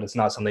at work, but it's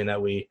not something that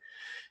we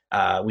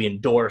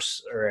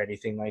endorse or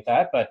anything like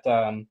that. But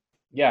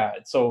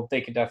so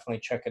they could definitely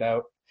check it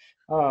out.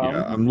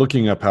 I'm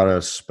looking up how to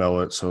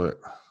spell it. So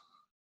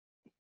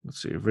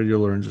let's see, video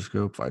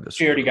laryngoscope, Vitascope.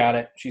 She already got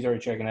it. She's already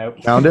checking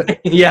out. Found it?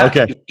 Yeah.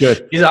 Okay,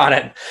 good. She's on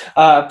it.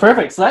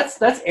 Perfect. So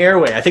that's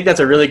airway. I think that's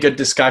a really good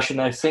discussion.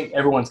 I think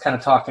everyone's kind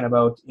of talking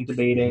about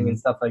intubating and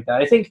stuff like that.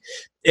 I think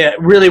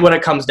really when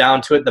it comes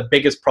down to it, the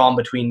biggest problem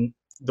between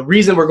the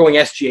reason we're going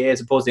SGA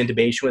as opposed to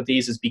intubation with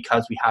these is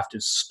because we have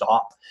to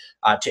stop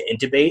to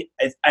intubate.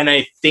 And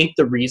I think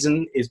the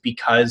reason is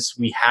because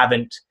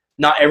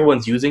not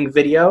everyone's using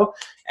video.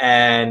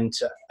 And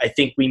I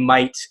think we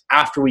might,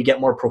 after we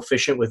get more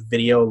proficient with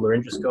video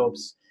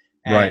laryngoscopes,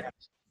 and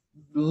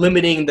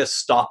limiting the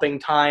stopping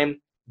time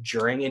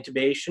during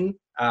intubation,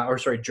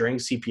 during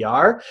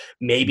CPR,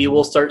 maybe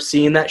we'll start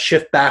seeing that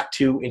shift back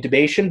to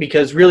intubation,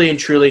 because really and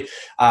truly,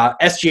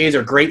 SGAs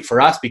are great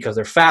for us because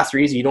they're fast,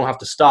 they're easy, you don't have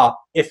to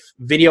stop. If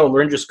video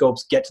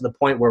laryngoscopes get to the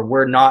point where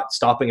we're not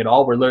stopping at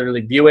all, we're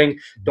literally viewing,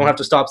 don't have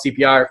to stop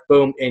CPR,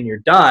 boom, and you're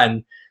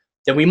done,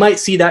 then we might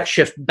see that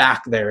shift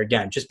back there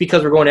again. Just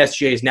because we're going to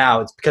SGAs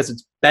now, it's because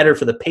it's better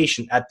for the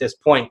patient at this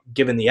point,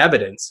 given the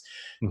evidence.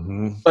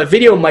 But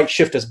video might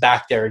shift us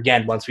back there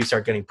again once we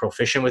start getting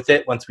proficient with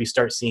it. Once we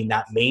start seeing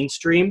that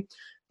mainstream,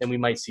 then we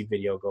might see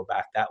video go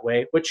back that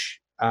way.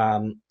 Which,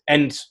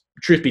 and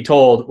truth be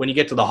told, when you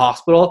get to the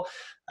hospital,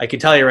 I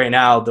can tell you right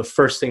now, the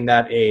first thing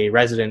that a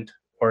resident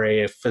or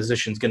a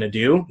physician's going to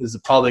do is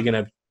probably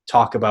going to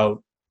talk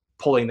about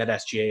pulling that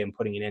SGA and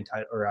putting an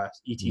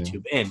ET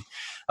tube in.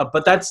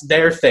 But that's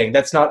their thing.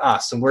 That's not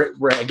us. And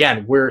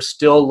we're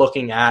still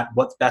looking at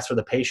what's best for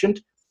the patient.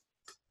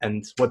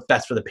 And what's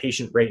best for the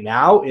patient right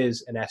now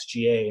is an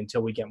SGA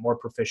until we get more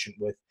proficient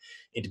with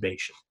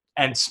intubation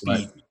and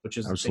speed, which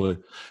is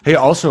absolutely. Hey,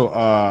 also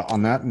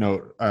on that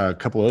note, a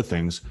couple other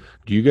things.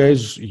 Do you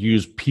guys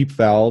use PEEP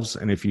valves?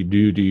 And if you do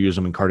you use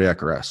them in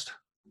cardiac arrest?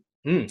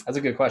 That's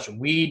a good question.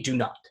 We do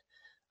not.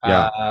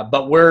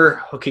 But we're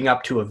hooking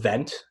up to a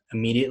vent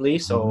immediately,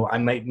 so I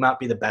might not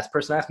be the best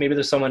person to ask. Maybe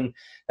there's someone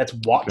that's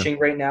watching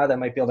right now that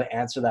might be able to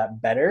answer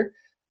that better.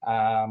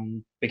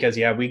 Because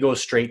we go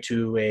straight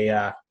to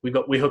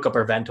we hook up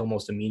our vent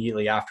almost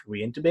immediately after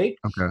we intubate.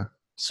 Okay.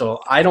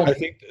 So I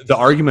think the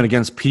argument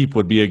against PEEP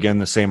would be, again,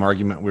 the same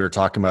argument we were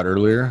talking about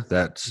earlier,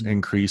 that's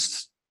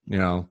increased,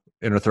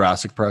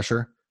 interthoracic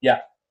pressure. Yeah.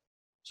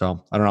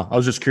 So I don't know. I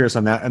was just curious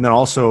on that. And then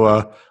also,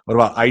 what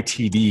about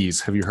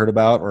ITDs? Have you heard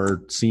about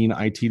or seen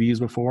ITDs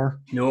before?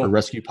 No. Or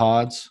rescue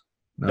pods?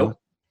 No.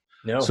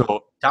 No.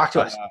 So talk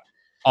to us.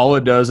 All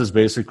it does is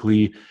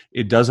basically,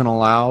 it doesn't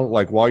allow,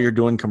 like while you're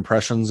doing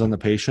compressions on the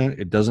patient,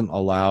 it doesn't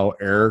allow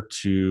air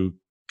to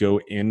go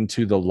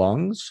into the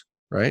lungs,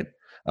 right?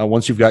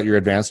 Once you've got your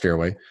advanced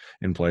airway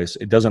in place,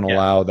 it doesn't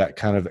allow that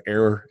kind of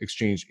air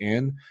exchange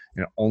in.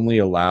 It only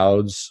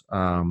allows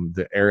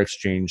the air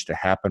exchange to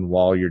happen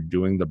while you're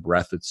doing the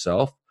breath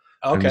itself.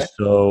 Okay. And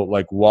so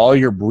like while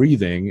you're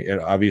breathing, it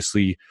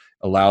obviously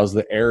allows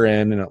the air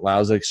in and it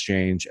allows the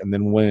exchange. And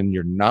then when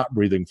you're not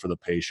breathing for the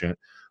patient,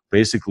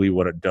 basically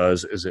what it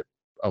does is it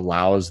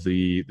allows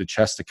the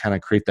chest to kind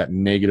of create that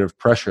negative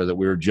pressure that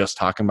we were just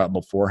talking about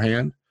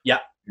beforehand. Yeah.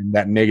 And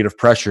that negative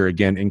pressure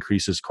again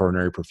increases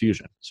coronary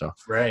perfusion. So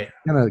right,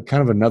 kind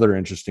of another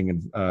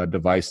interesting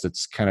device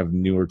that's kind of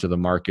newer to the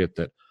market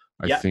that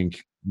I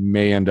think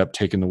may end up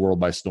taking the world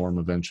by storm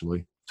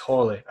eventually.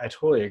 I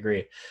totally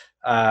agree.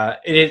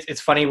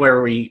 It's funny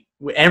where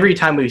every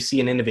time we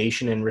see an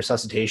innovation in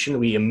resuscitation,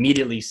 we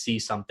immediately see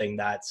something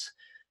that's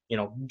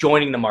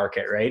joining the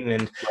market, right?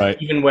 And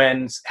even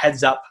when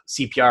Heads Up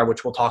CPR,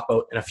 which we'll talk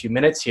about in a few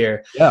minutes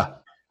here,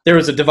 there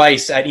was a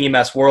device at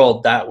EMS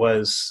World that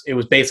was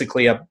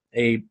basically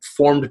a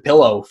formed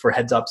pillow for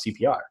Heads Up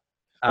CPR.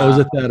 Was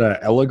it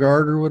that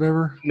Eligard or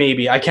whatever?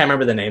 Maybe. I can't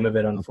remember the name of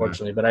it,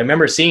 unfortunately, but I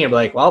remember seeing it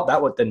like, well,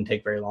 that one didn't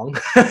take very long.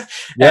 So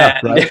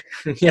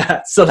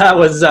that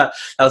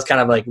was kind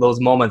of like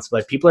those moments,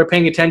 like people are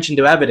paying attention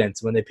to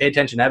evidence. When they pay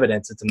attention to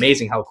evidence, it's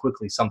amazing how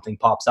quickly something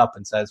pops up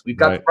and says, we've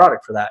got the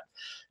product for that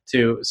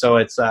too. So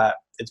it's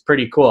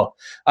pretty cool.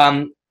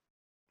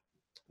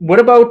 What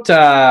about,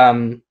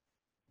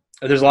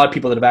 there's a lot of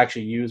people that have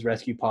actually used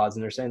rescue pods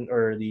and they're saying,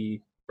 or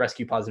the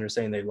rescue pods, and they're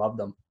saying they love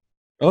them.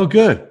 Oh,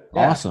 good.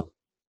 Yeah. Awesome.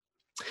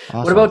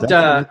 What about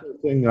the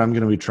thing that I'm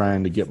going to be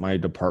trying to get my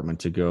department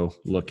to go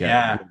look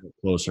at a bit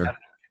closer? Yeah,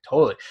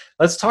 totally.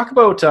 Let's talk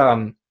about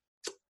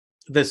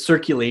the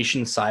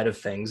circulation side of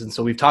things. And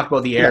so we've talked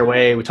about the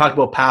airway, we talked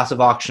about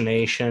passive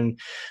oxygenation,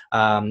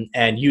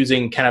 and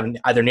using kind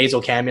of either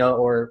nasal cannula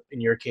or,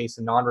 in your case,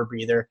 a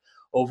non-rebreather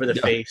over the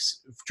face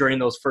during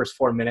those first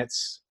 4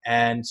 minutes.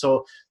 And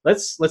so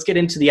let's get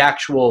into the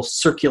actual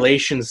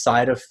circulation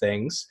side of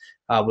things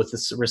with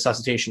this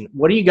resuscitation.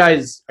 Are you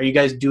guys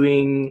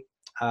doing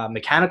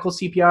mechanical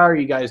CPR? Are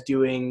you guys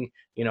doing,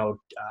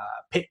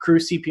 pit crew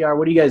CPR?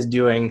 What are you guys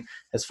doing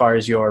as far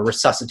as your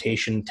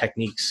resuscitation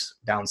techniques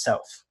down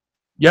south?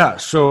 Yeah.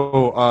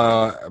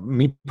 So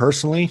me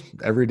personally,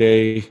 every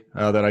day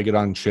that I get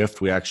on shift,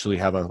 we actually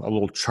have a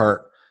little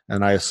chart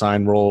and I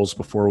assign roles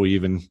before we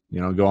even,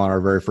 go on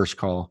our very first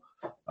call.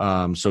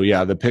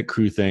 The pit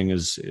crew thing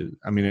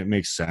it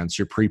makes sense.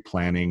 You're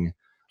pre-planning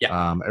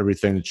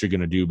everything that you're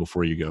going to do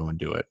before you go and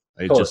do it.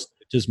 It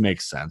just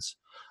makes sense.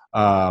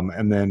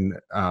 And then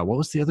what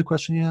was the other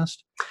question you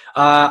asked?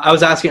 I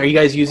was asking, are you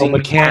guys using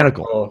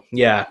mechanical?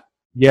 Yeah.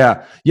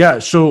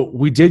 So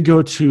we did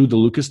go to the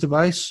Lucas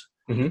device,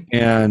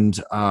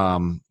 and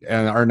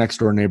our next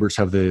door neighbors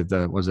have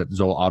the was it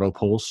Zoll Auto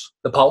Pulse?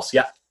 The Pulse,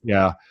 yeah.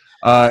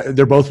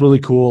 They're both really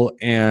cool,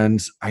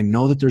 and I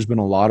know that there's been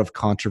a lot of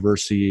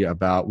controversy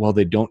about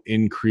they don't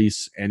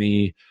increase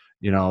any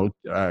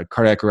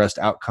cardiac arrest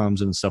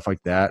outcomes and stuff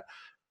like that.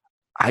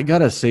 I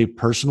gotta say,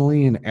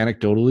 personally and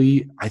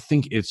anecdotally, I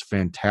think it's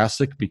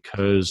fantastic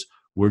because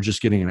we're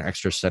just getting an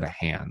extra set of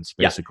hands,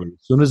 basically.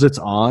 As soon as it's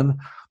on,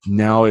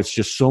 now it's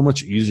just so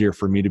much easier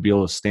for me to be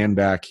able to stand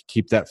back,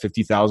 keep that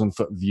 50,000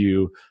 foot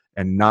view,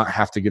 and not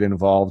have to get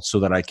involved so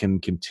that I can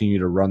continue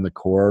to run the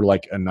core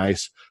like a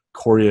nice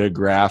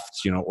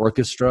choreographed,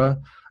 orchestra,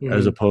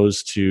 as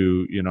opposed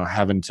to,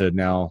 having to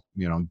now,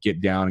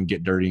 get down and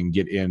get dirty and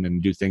get in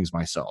and do things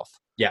myself.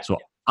 Yeah. So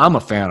I'm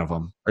a fan of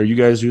them. Are you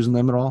guys using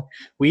them at all?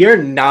 We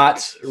are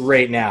not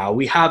right now.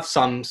 We have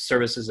some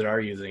services that are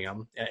using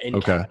them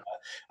in Canada.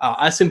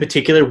 Us in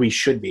particular, we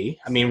should be.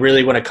 I mean,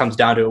 really, when it comes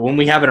down to it, when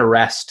we have an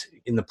arrest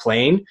in the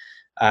plane,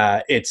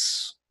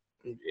 it's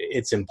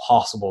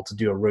impossible to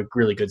do a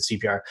really good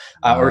CPR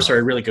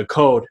really good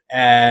code.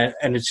 And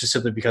it's just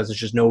simply because there's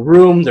just no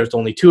room. There's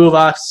only two of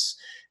us,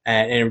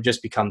 and it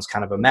just becomes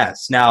kind of a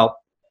mess. Now,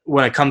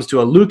 when it comes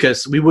to a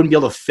Lucas, we wouldn't be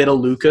able to fit a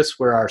Lucas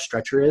where our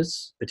stretcher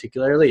is,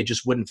 particularly. It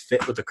just wouldn't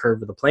fit with the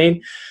curve of the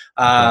plane.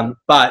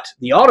 But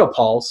the Auto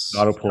Pulse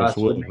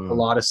would make a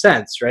lot of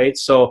sense, right?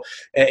 So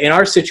in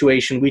our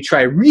situation, we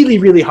try really,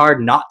 really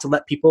hard not to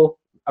let people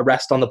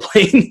arrest on the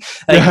plane.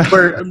 Like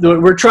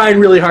we're trying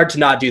really hard to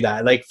not do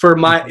that. Like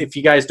if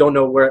you guys don't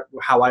know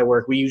how I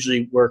work, we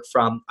usually work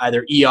from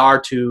either ER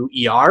to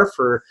ER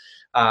for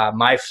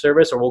my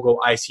service, or we'll go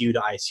ICU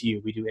to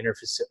ICU. We do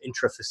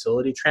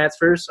intra-facility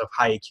transfers of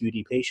high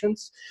acuity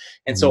patients.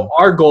 And so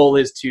our goal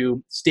is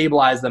to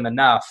stabilize them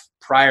enough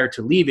prior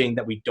to leaving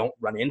that we don't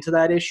run into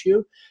that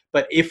issue.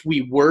 But if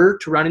we were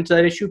to run into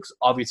that issue, because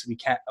obviously we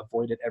can't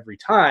avoid it every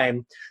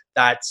time,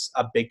 that's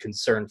a big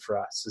concern for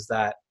us, is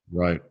that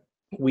right.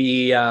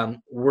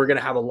 We're going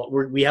to have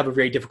we have a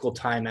very difficult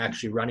time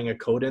actually running a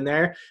code in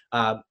there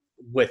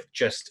with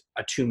just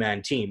a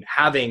 2-man team.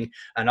 Having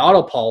an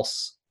auto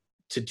pulse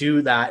to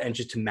do that and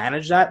just to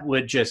manage that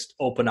would just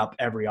open up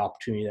every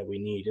opportunity that we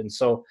need. And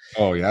so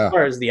as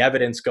far as the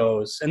evidence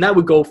goes, and that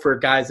would go for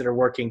guys that are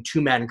working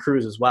 2-man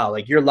crews as well.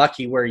 Like you're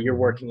lucky where you're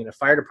working in a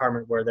fire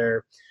department where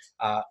they're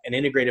an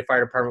integrated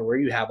fire department where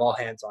you have all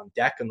hands on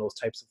deck and those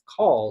types of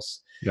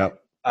calls. Yep.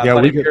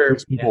 We get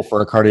 6 people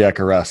for a cardiac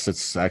arrest.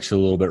 It's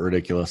actually a little bit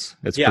ridiculous.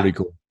 It's pretty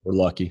cool. We're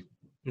lucky.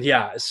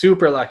 Yeah,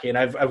 super lucky. And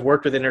I've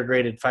worked with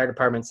integrated fire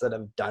departments that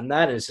have done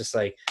that. And it's just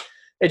like,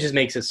 it just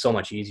makes it so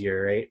much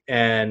easier, right?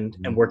 And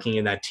working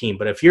in that team.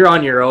 But if you're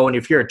on your own,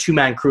 if you're a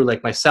 2-man crew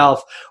like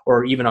myself,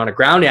 or even on a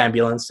ground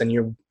ambulance,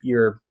 and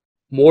you're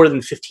more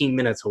than 15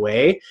 minutes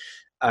away,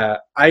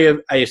 I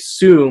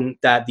assume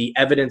that the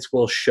evidence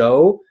will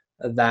show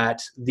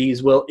that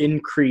these will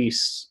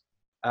increase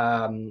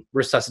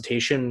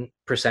resuscitation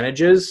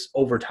percentages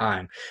over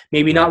time.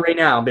 Maybe not right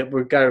now, but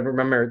we've got to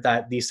remember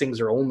that these things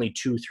are only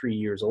 2-3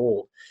 years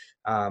old.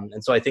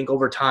 And so I think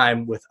over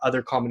time, with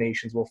other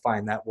combinations, we'll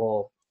find that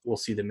we'll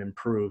see them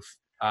improve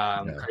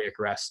cardiac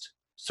arrest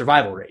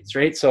survival rates,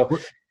 right? So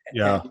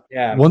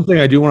one thing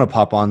I do want to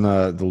pop on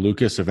the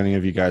Lucas, if any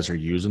of you guys are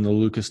using the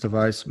Lucas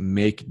device,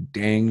 make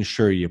dang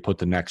sure you put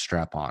the neck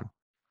strap on.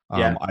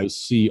 I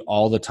see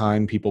all the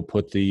time people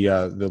put the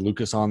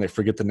Lucas on, they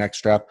forget the neck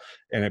strap,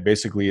 and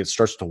it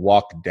starts to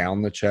walk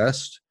down the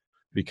chest,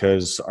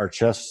 because our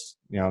chest,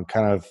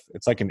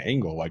 it's like an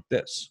angle like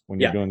this when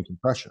you're doing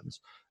compressions.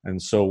 And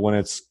so when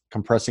it's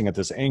compressing at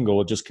this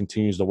angle, it just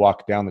continues to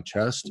walk down the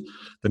chest.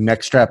 The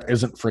neck strap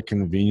isn't for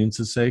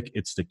convenience's sake.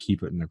 It's to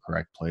keep it in the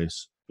correct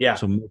place. Yeah.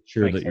 So make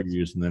sure that you're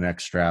using the neck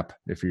strap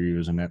if you're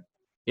using it.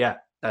 Yeah,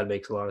 that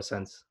makes a lot of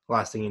sense.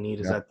 Last thing you need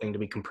is that thing to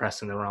be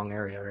compressed in the wrong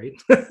area,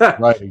 right?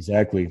 Right,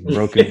 exactly.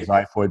 Broken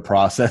xiphoid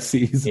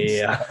processes.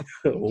 Yeah.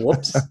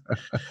 Whoops.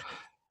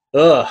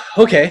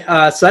 Okay.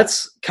 So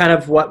that's kind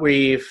of what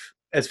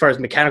as far as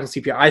mechanical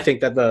CPR, I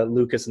think that the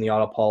Lucas and the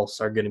auto pulse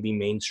are going to be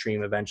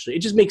mainstream eventually. It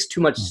just makes too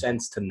much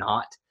sense to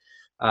not.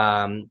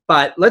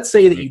 But let's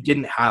say that you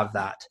didn't have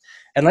that.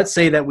 And let's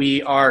say that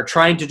we are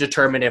trying to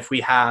determine if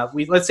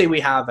let's say we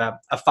have a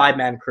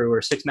 5-man crew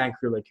or 6-man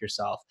crew like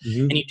yourself,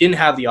 and you didn't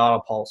have the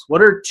auto pulse.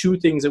 What are 2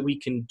 things that we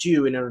can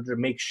do in order to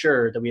make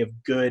sure that we have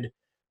good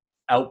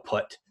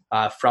output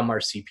from our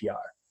CPR?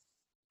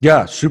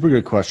 Yeah, super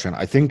good question.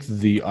 I think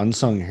the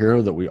unsung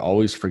hero that we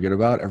always forget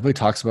about, everybody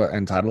talks about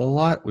N-Tidal a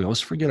lot. We always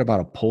forget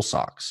about a pulse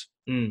ox.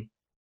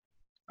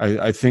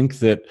 I think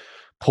that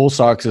pulse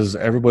ox is,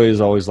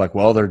 everybody's always like,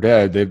 well, they're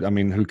dead.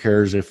 Who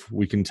cares if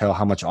we can tell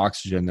how much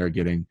oxygen they're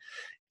getting?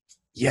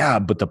 Yeah,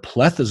 but the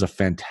pleth is a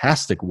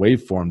fantastic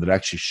waveform that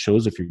actually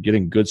shows if you're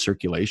getting good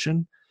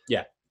circulation.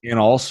 Yeah. And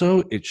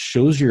also it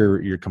shows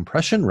your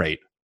compression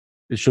rate.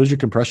 It shows your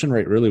compression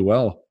rate really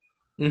well.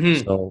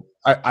 So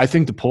I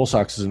think the pulse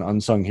ox is an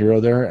unsung hero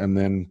there. And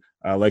then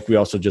like we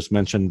also just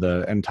mentioned,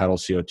 the N-Tidal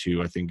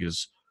CO2, I think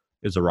is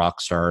a rock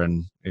star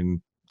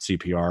in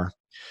CPR.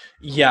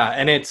 Yeah,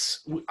 and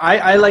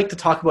I like to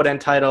talk about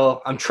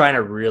N-Tidal. I'm trying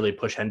to really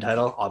push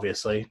N-Tidal,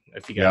 obviously.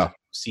 If you guys have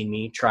seen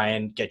me try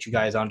and get you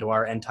guys onto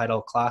our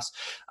N-Tidal class.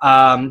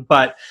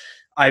 But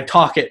I've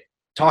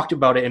talked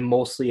about it in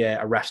mostly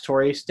a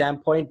respiratory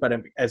standpoint, but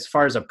as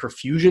far as a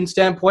perfusion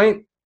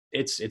standpoint,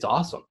 it's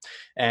awesome.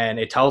 And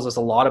it tells us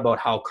a lot about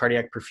how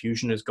cardiac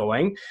perfusion is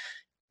going.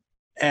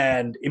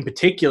 And in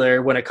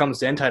particular, when it comes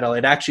to N-Tidal,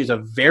 it actually is a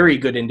very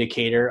good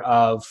indicator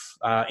of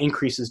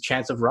increases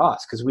chance of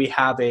ROS, because we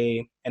have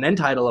an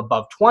N-Tidal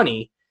above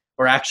 20,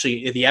 or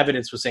actually the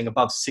evidence was saying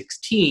above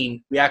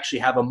 16, we actually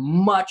have a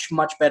much,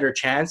 much better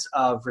chance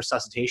of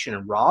resuscitation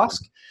and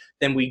ROSC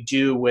than we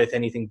do with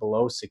anything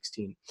below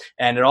 16.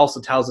 And it also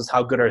tells us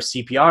how good our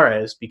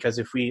CPR is, because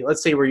if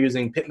let's say we're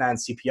using Pitman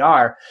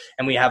CPR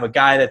and we have a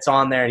guy that's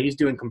on there and he's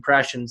doing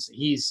compressions,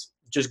 he's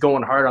just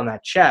going hard on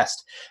that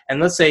chest. And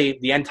let's say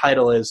the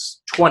N-Tidal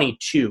is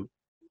 22,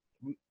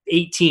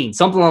 18,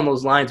 something along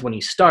those lines when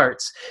he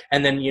starts.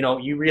 And then,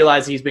 you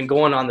realize he's been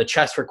going on the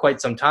chest for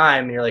quite some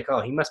time and you're like,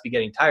 oh, he must be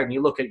getting tired. And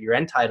you look at your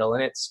N-Tidal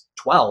and it's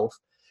 12.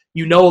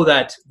 You know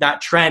that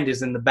trend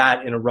is in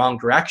a wrong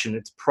direction.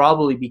 It's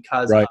probably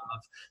because of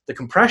the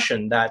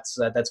compression that's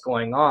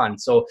going on.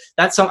 So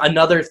that's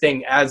another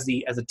thing as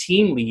a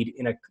team lead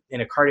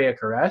in a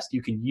cardiac arrest.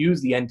 You can use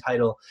the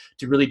N-Tidal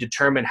to really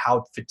determine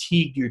how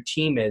fatigued your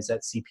team is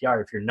at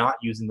CPR if you're not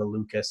using the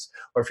Lucas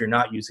or if you're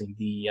not using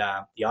the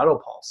auto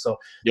pulse. So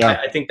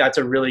I think that's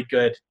a really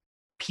good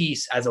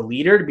piece as a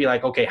leader to be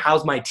like, okay,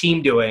 how's my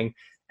team doing?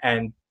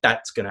 And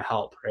that's going to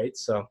help, right?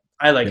 So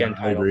I like Yeah, I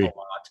N-Tidal agree. a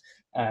lot,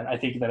 and I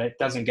think that it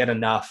doesn't get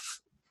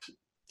enough.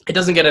 It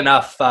doesn't get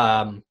enough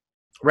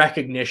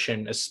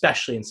recognition,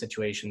 especially in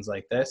situations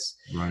like this,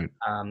 Right.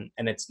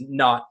 and it's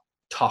not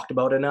talked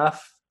about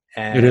enough.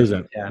 It And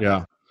isn't. Yeah.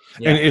 yeah,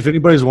 And if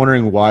anybody's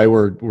wondering why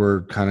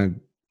we're kind of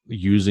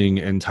using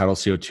end-tidal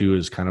CO2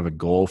 as kind of a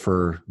goal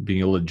for being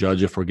able to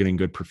judge if we're getting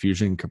good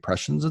perfusion and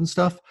compressions and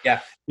stuff, yeah,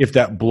 if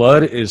that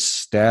blood is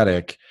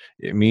static,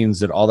 it means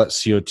that all that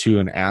CO2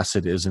 and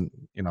acid isn't,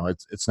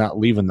 it's not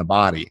leaving the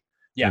body.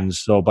 yeah, And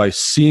so by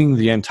seeing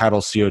the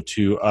end-tidal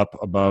CO2 up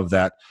above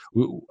that,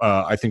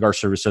 I think our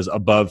service says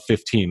above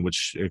 15,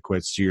 which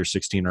equates to your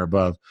 16 or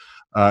above.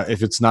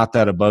 If it's not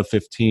that above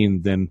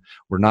 15, then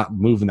we're not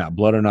moving that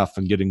blood enough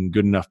and getting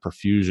good enough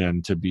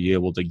perfusion to be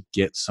able to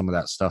get some of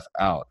that stuff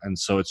out. And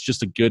so it's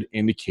just a good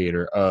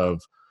indicator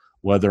of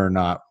whether or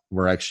not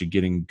we're actually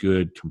getting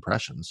good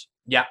compressions.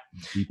 yeah,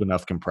 Deep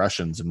enough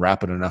compressions and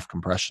rapid enough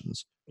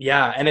compressions.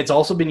 yeah. And it's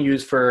also been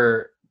used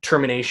for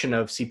termination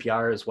of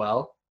CPR as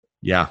well.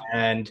 Yeah.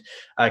 And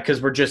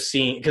because we're just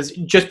seeing, because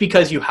just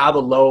because you have a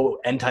low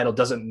end-tidal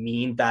doesn't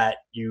mean that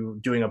you're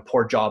doing a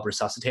poor job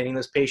resuscitating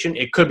this patient.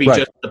 It could be Right.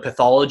 just the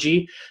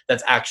pathology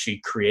that's actually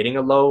creating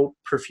a low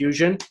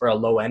perfusion or a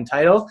low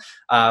end-tidal.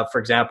 For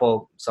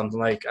example, something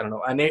like, I don't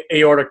know, an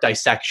aortic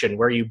dissection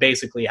where you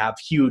basically have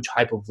huge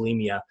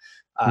hypovolemia.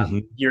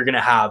 You're going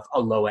to have a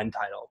low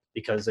end-tidal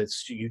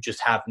because you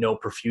just have no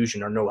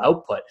perfusion or no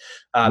output.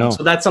 No.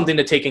 So that's something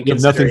to take in You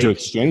have consideration. nothing to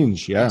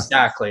exchange. Yeah.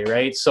 Exactly,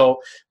 right?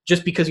 So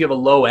just because you have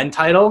a low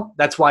end-tidal,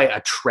 that's why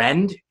a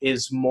trend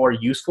is more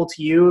useful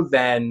to you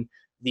than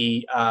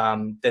the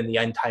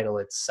end-tidal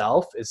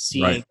itself, is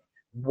seeing Right.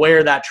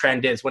 where that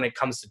trend is when it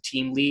comes to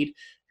team lead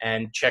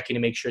and checking to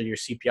make sure your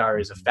CPR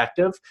is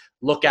effective.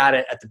 Look at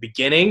it at the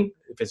beginning.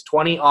 If it's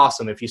 20,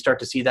 awesome. If you start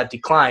to see that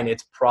decline,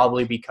 it's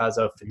probably because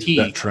of fatigue.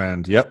 That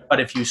trend. Yep. But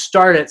if you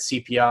start at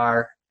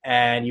CPR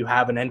and you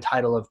have an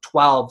end-tidal of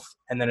 12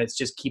 and then it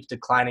just keeps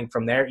declining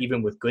from there,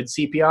 even with good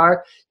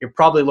CPR, you're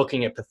probably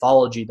looking at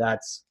pathology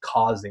that's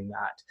causing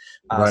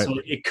that. Right. So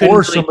it could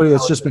Or somebody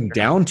that's just been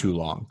down too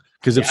long.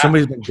 Because if Yeah.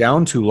 somebody's been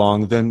down too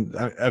long, then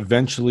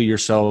eventually your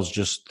cells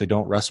they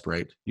don't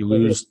respirate. You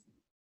lose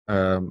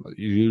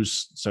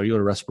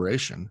cellular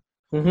respiration.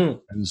 Mm-hmm.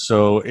 And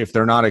so if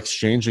they're not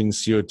exchanging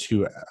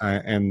CO2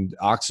 and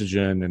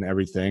oxygen and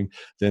everything,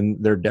 then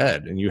they're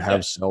dead and you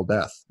have cell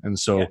death. And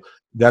so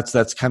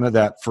that's kind of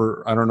that.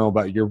 For, I don't know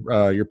about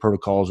your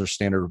protocols or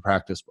standard of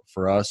practice, but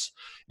for us,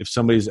 if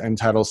somebody's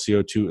end-tidal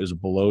CO2 is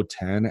below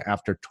 10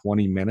 after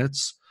 20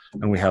 minutes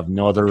and we have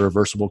no other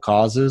reversible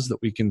causes that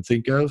we can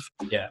think of,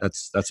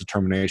 that's a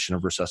termination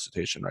of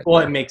resuscitation right Well,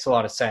 there. it makes a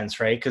lot of sense,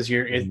 right? Because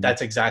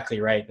that's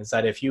exactly right. Is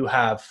that if you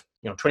have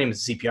 20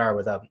 minutes of CPR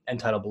with an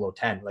end-tidal below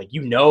 10, like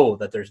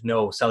that there's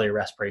no cellular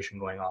respiration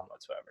going on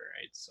whatsoever,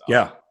 right? So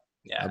yeah,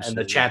 and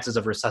the chances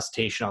of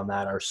resuscitation on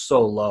that are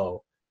so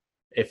low,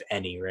 if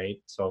any, right?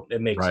 So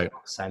it makes a lot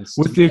of sense.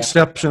 With the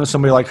exception of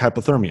somebody like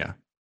hypothermia.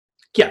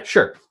 Yeah,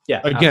 sure. Yeah.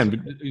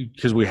 Again,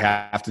 because we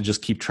have to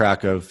just keep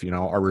track of,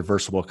 our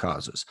reversible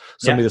causes.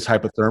 Somebody that's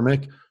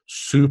hypothermic,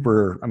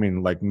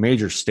 like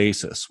major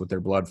stasis with their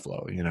blood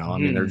flow,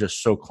 they're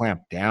just so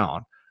clamped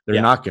down.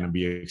 They're not going to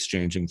be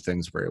exchanging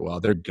things very well.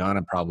 They're going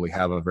to probably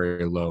have a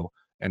very low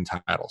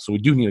end-tidal. So we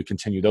do need to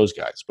continue those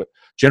guys. But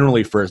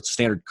generally for a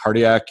standard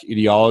cardiac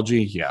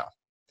etiology,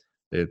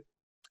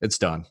 it's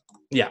done.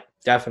 Yeah,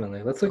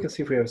 definitely. Let's look and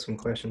see if we have some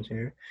questions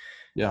here.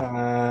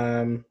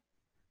 Yeah.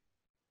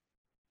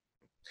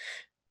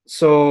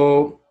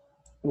 So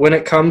when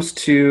it comes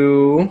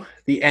to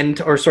the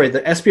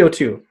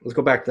SpO2, let's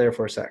go back there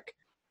for a sec.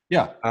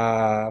 Yeah.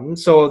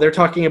 So they're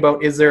talking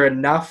about, is there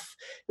enough?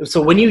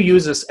 So when you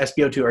use this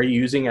SpO2, are you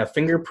using a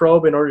finger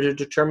probe in order to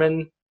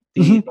determine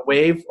the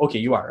wave? Okay,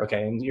 you are.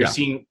 Okay. And you're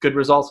seeing good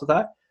results with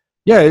that?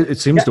 Yeah, it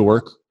seems to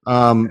work.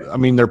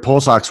 Their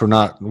pulse ox, we're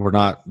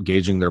not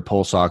gauging their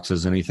pulse ox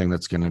as anything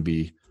that's going to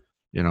be,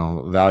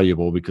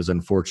 valuable, because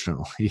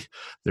unfortunately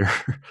they're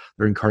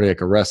in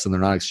cardiac arrest and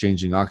they're not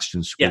exchanging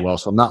oxygen super well.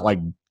 So I'm not like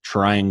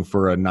trying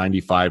for a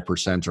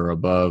 95% or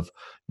above,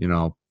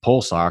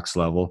 pulse ox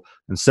level.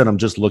 Instead, I'm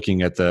just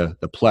looking at the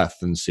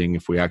pleth and seeing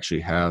if we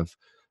actually have.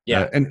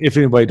 And if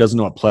anybody doesn't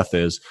know what pleth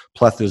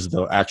is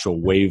the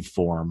actual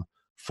waveform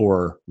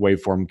for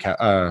waveform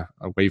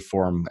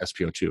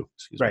SpO2.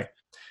 Right.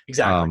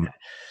 Exactly.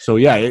 So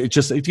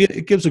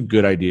it gives a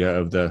good idea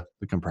of the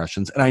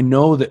compressions. And I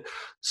know that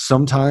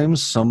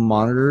sometimes some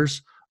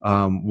monitors,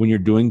 when you're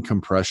doing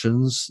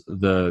compressions,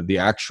 the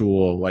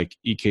actual like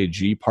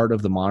EKG part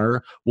of the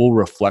monitor will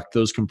reflect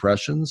those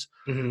compressions.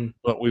 Mm-hmm.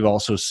 But we've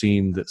also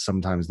seen that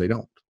sometimes they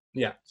don't.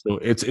 Yeah. So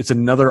it's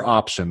another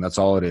option. That's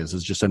all it is.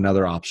 It's just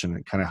another option.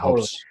 It kind of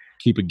helps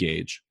keep a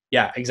gauge.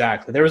 Yeah,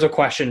 exactly. There was a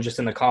question just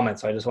in the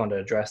comments, so I just wanted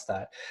to address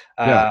that.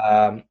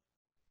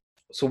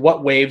 So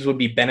what waves would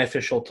be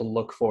beneficial to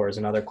look for is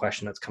another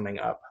question that's coming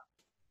up.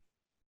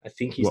 I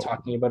think he's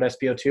talking about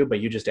SpO2, but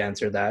you just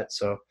answered that.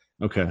 So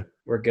okay,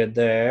 we're good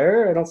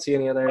there. I don't see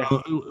any other.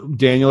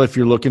 Daniel, if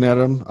you're looking at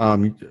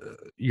them,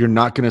 you're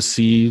not going to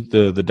see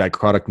the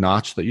dicrotic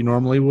notch that you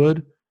normally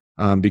would.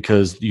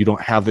 because you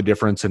don't have the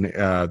difference in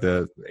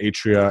the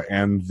atria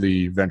and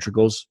the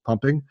ventricles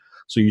pumping.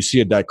 So you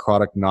see a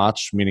dicrotic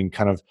notch, meaning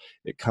kind of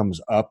it comes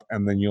up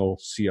and then you'll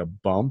see a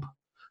bump.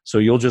 So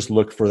you'll just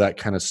look for that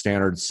kind of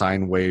standard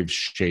sine wave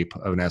shape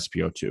of an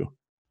SpO2.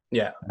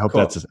 Yeah. I hope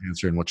that's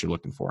answering what you're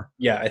looking for.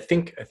 Yeah, I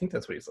think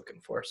that's what he's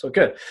looking for. So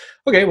good.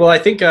 Okay, well, I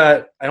think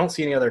I don't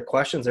see any other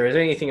questions. Is there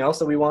anything else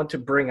that we want to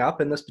bring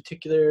up in this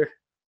particular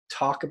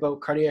talk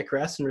about cardiac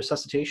arrest and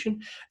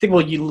resuscitation? I think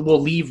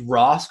we'll leave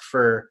ROSC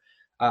for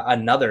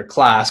another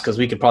class, because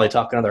we could probably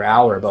talk another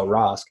hour about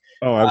ROSC.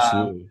 Oh,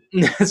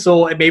 absolutely.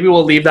 So maybe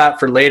we'll leave that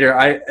for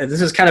later.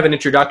 This is kind of an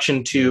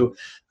introduction to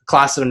a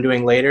class that I'm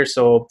doing later.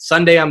 So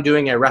Sunday I'm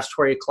doing a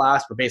respiratory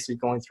class. We're basically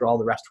going through all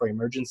the respiratory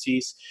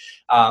emergencies.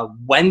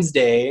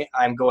 Wednesday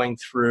I'm going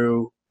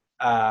through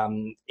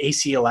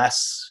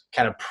ACLS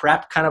kind of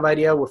prep kind of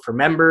idea for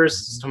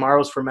members.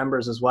 Tomorrow's for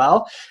members as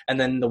well. And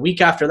then the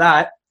week after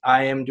that,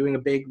 I am doing a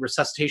big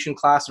resuscitation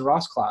class and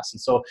ROSC class.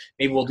 And so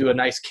maybe we'll do a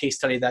nice case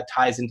study that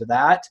ties into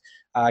that.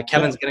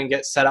 Kevin's going to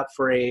get set up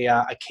for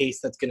a case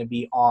that's going to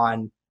be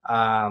on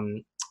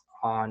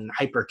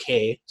hyper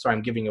K. Sorry,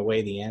 I'm giving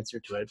away the answer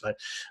to it, but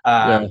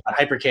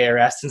hyper K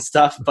arrest and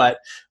stuff. But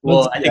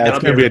I think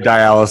that'll be a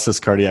dialysis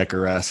cardiac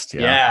arrest.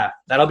 Yeah,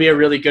 that'll be a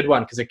really good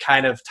one, because it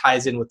kind of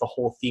ties in with the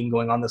whole theme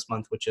going on this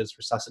month, which is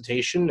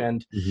resuscitation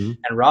and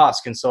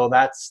ROSC. And so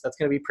that's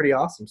going to be pretty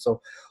awesome.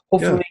 So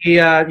hopefully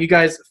you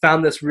guys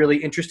found this really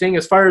interesting.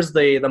 As far as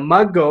the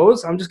mug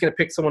goes, I'm just going to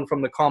pick someone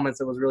from the comments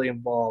that was really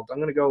involved. I'm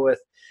going to go with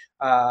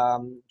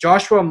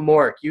Joshua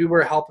Mork. You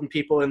were helping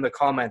people in the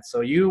comments.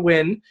 So you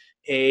win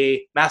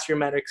a Master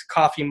Medics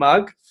coffee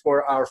mug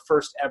for our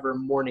first ever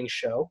morning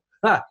show.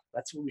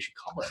 That's what we should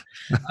call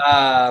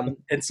it.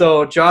 And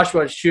so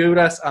Joshua, shoot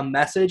us a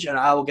message and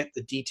I will get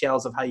the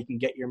details of how you can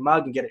get your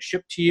mug and get it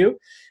shipped to you.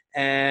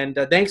 And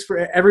thanks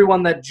for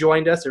everyone that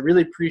joined us. I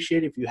really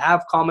appreciate it. If you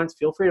have comments,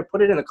 feel free to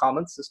put it in the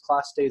comments. This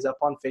class stays up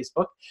on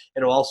Facebook.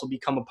 It'll also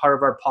become a part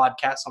of our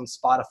podcast on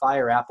Spotify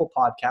or Apple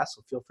Podcasts,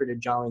 so feel free to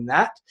join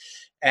that.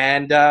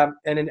 And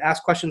then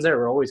ask questions there.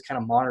 We're always kind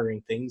of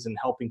monitoring things and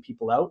helping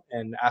people out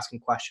and asking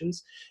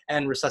questions.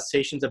 And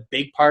resuscitation is a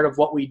big part of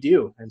what we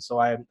do. And so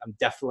I'm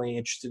definitely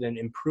interested in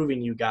improving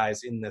you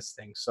guys in this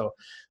thing. So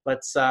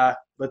let's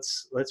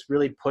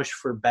really push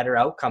for better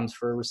outcomes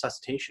for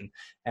resuscitation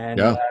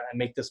and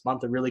make this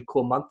month a really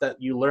cool month that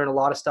you learn a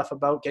lot of stuff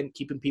about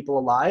keeping people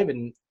alive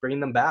and bringing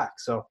them back.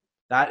 So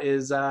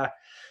that's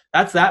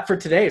that for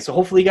today. So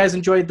hopefully you guys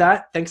enjoyed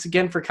that. Thanks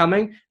again for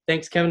coming.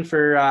 Thanks, Kevin,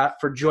 for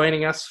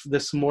joining us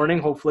this morning.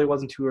 Hopefully it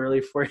wasn't too early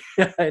for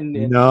you.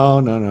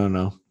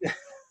 No.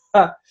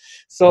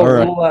 So all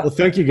right. Well,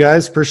 thank you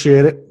guys.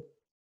 Appreciate it.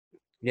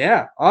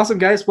 Yeah. Awesome,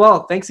 guys.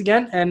 Well, thanks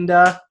again. And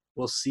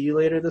we'll see you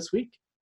later this week.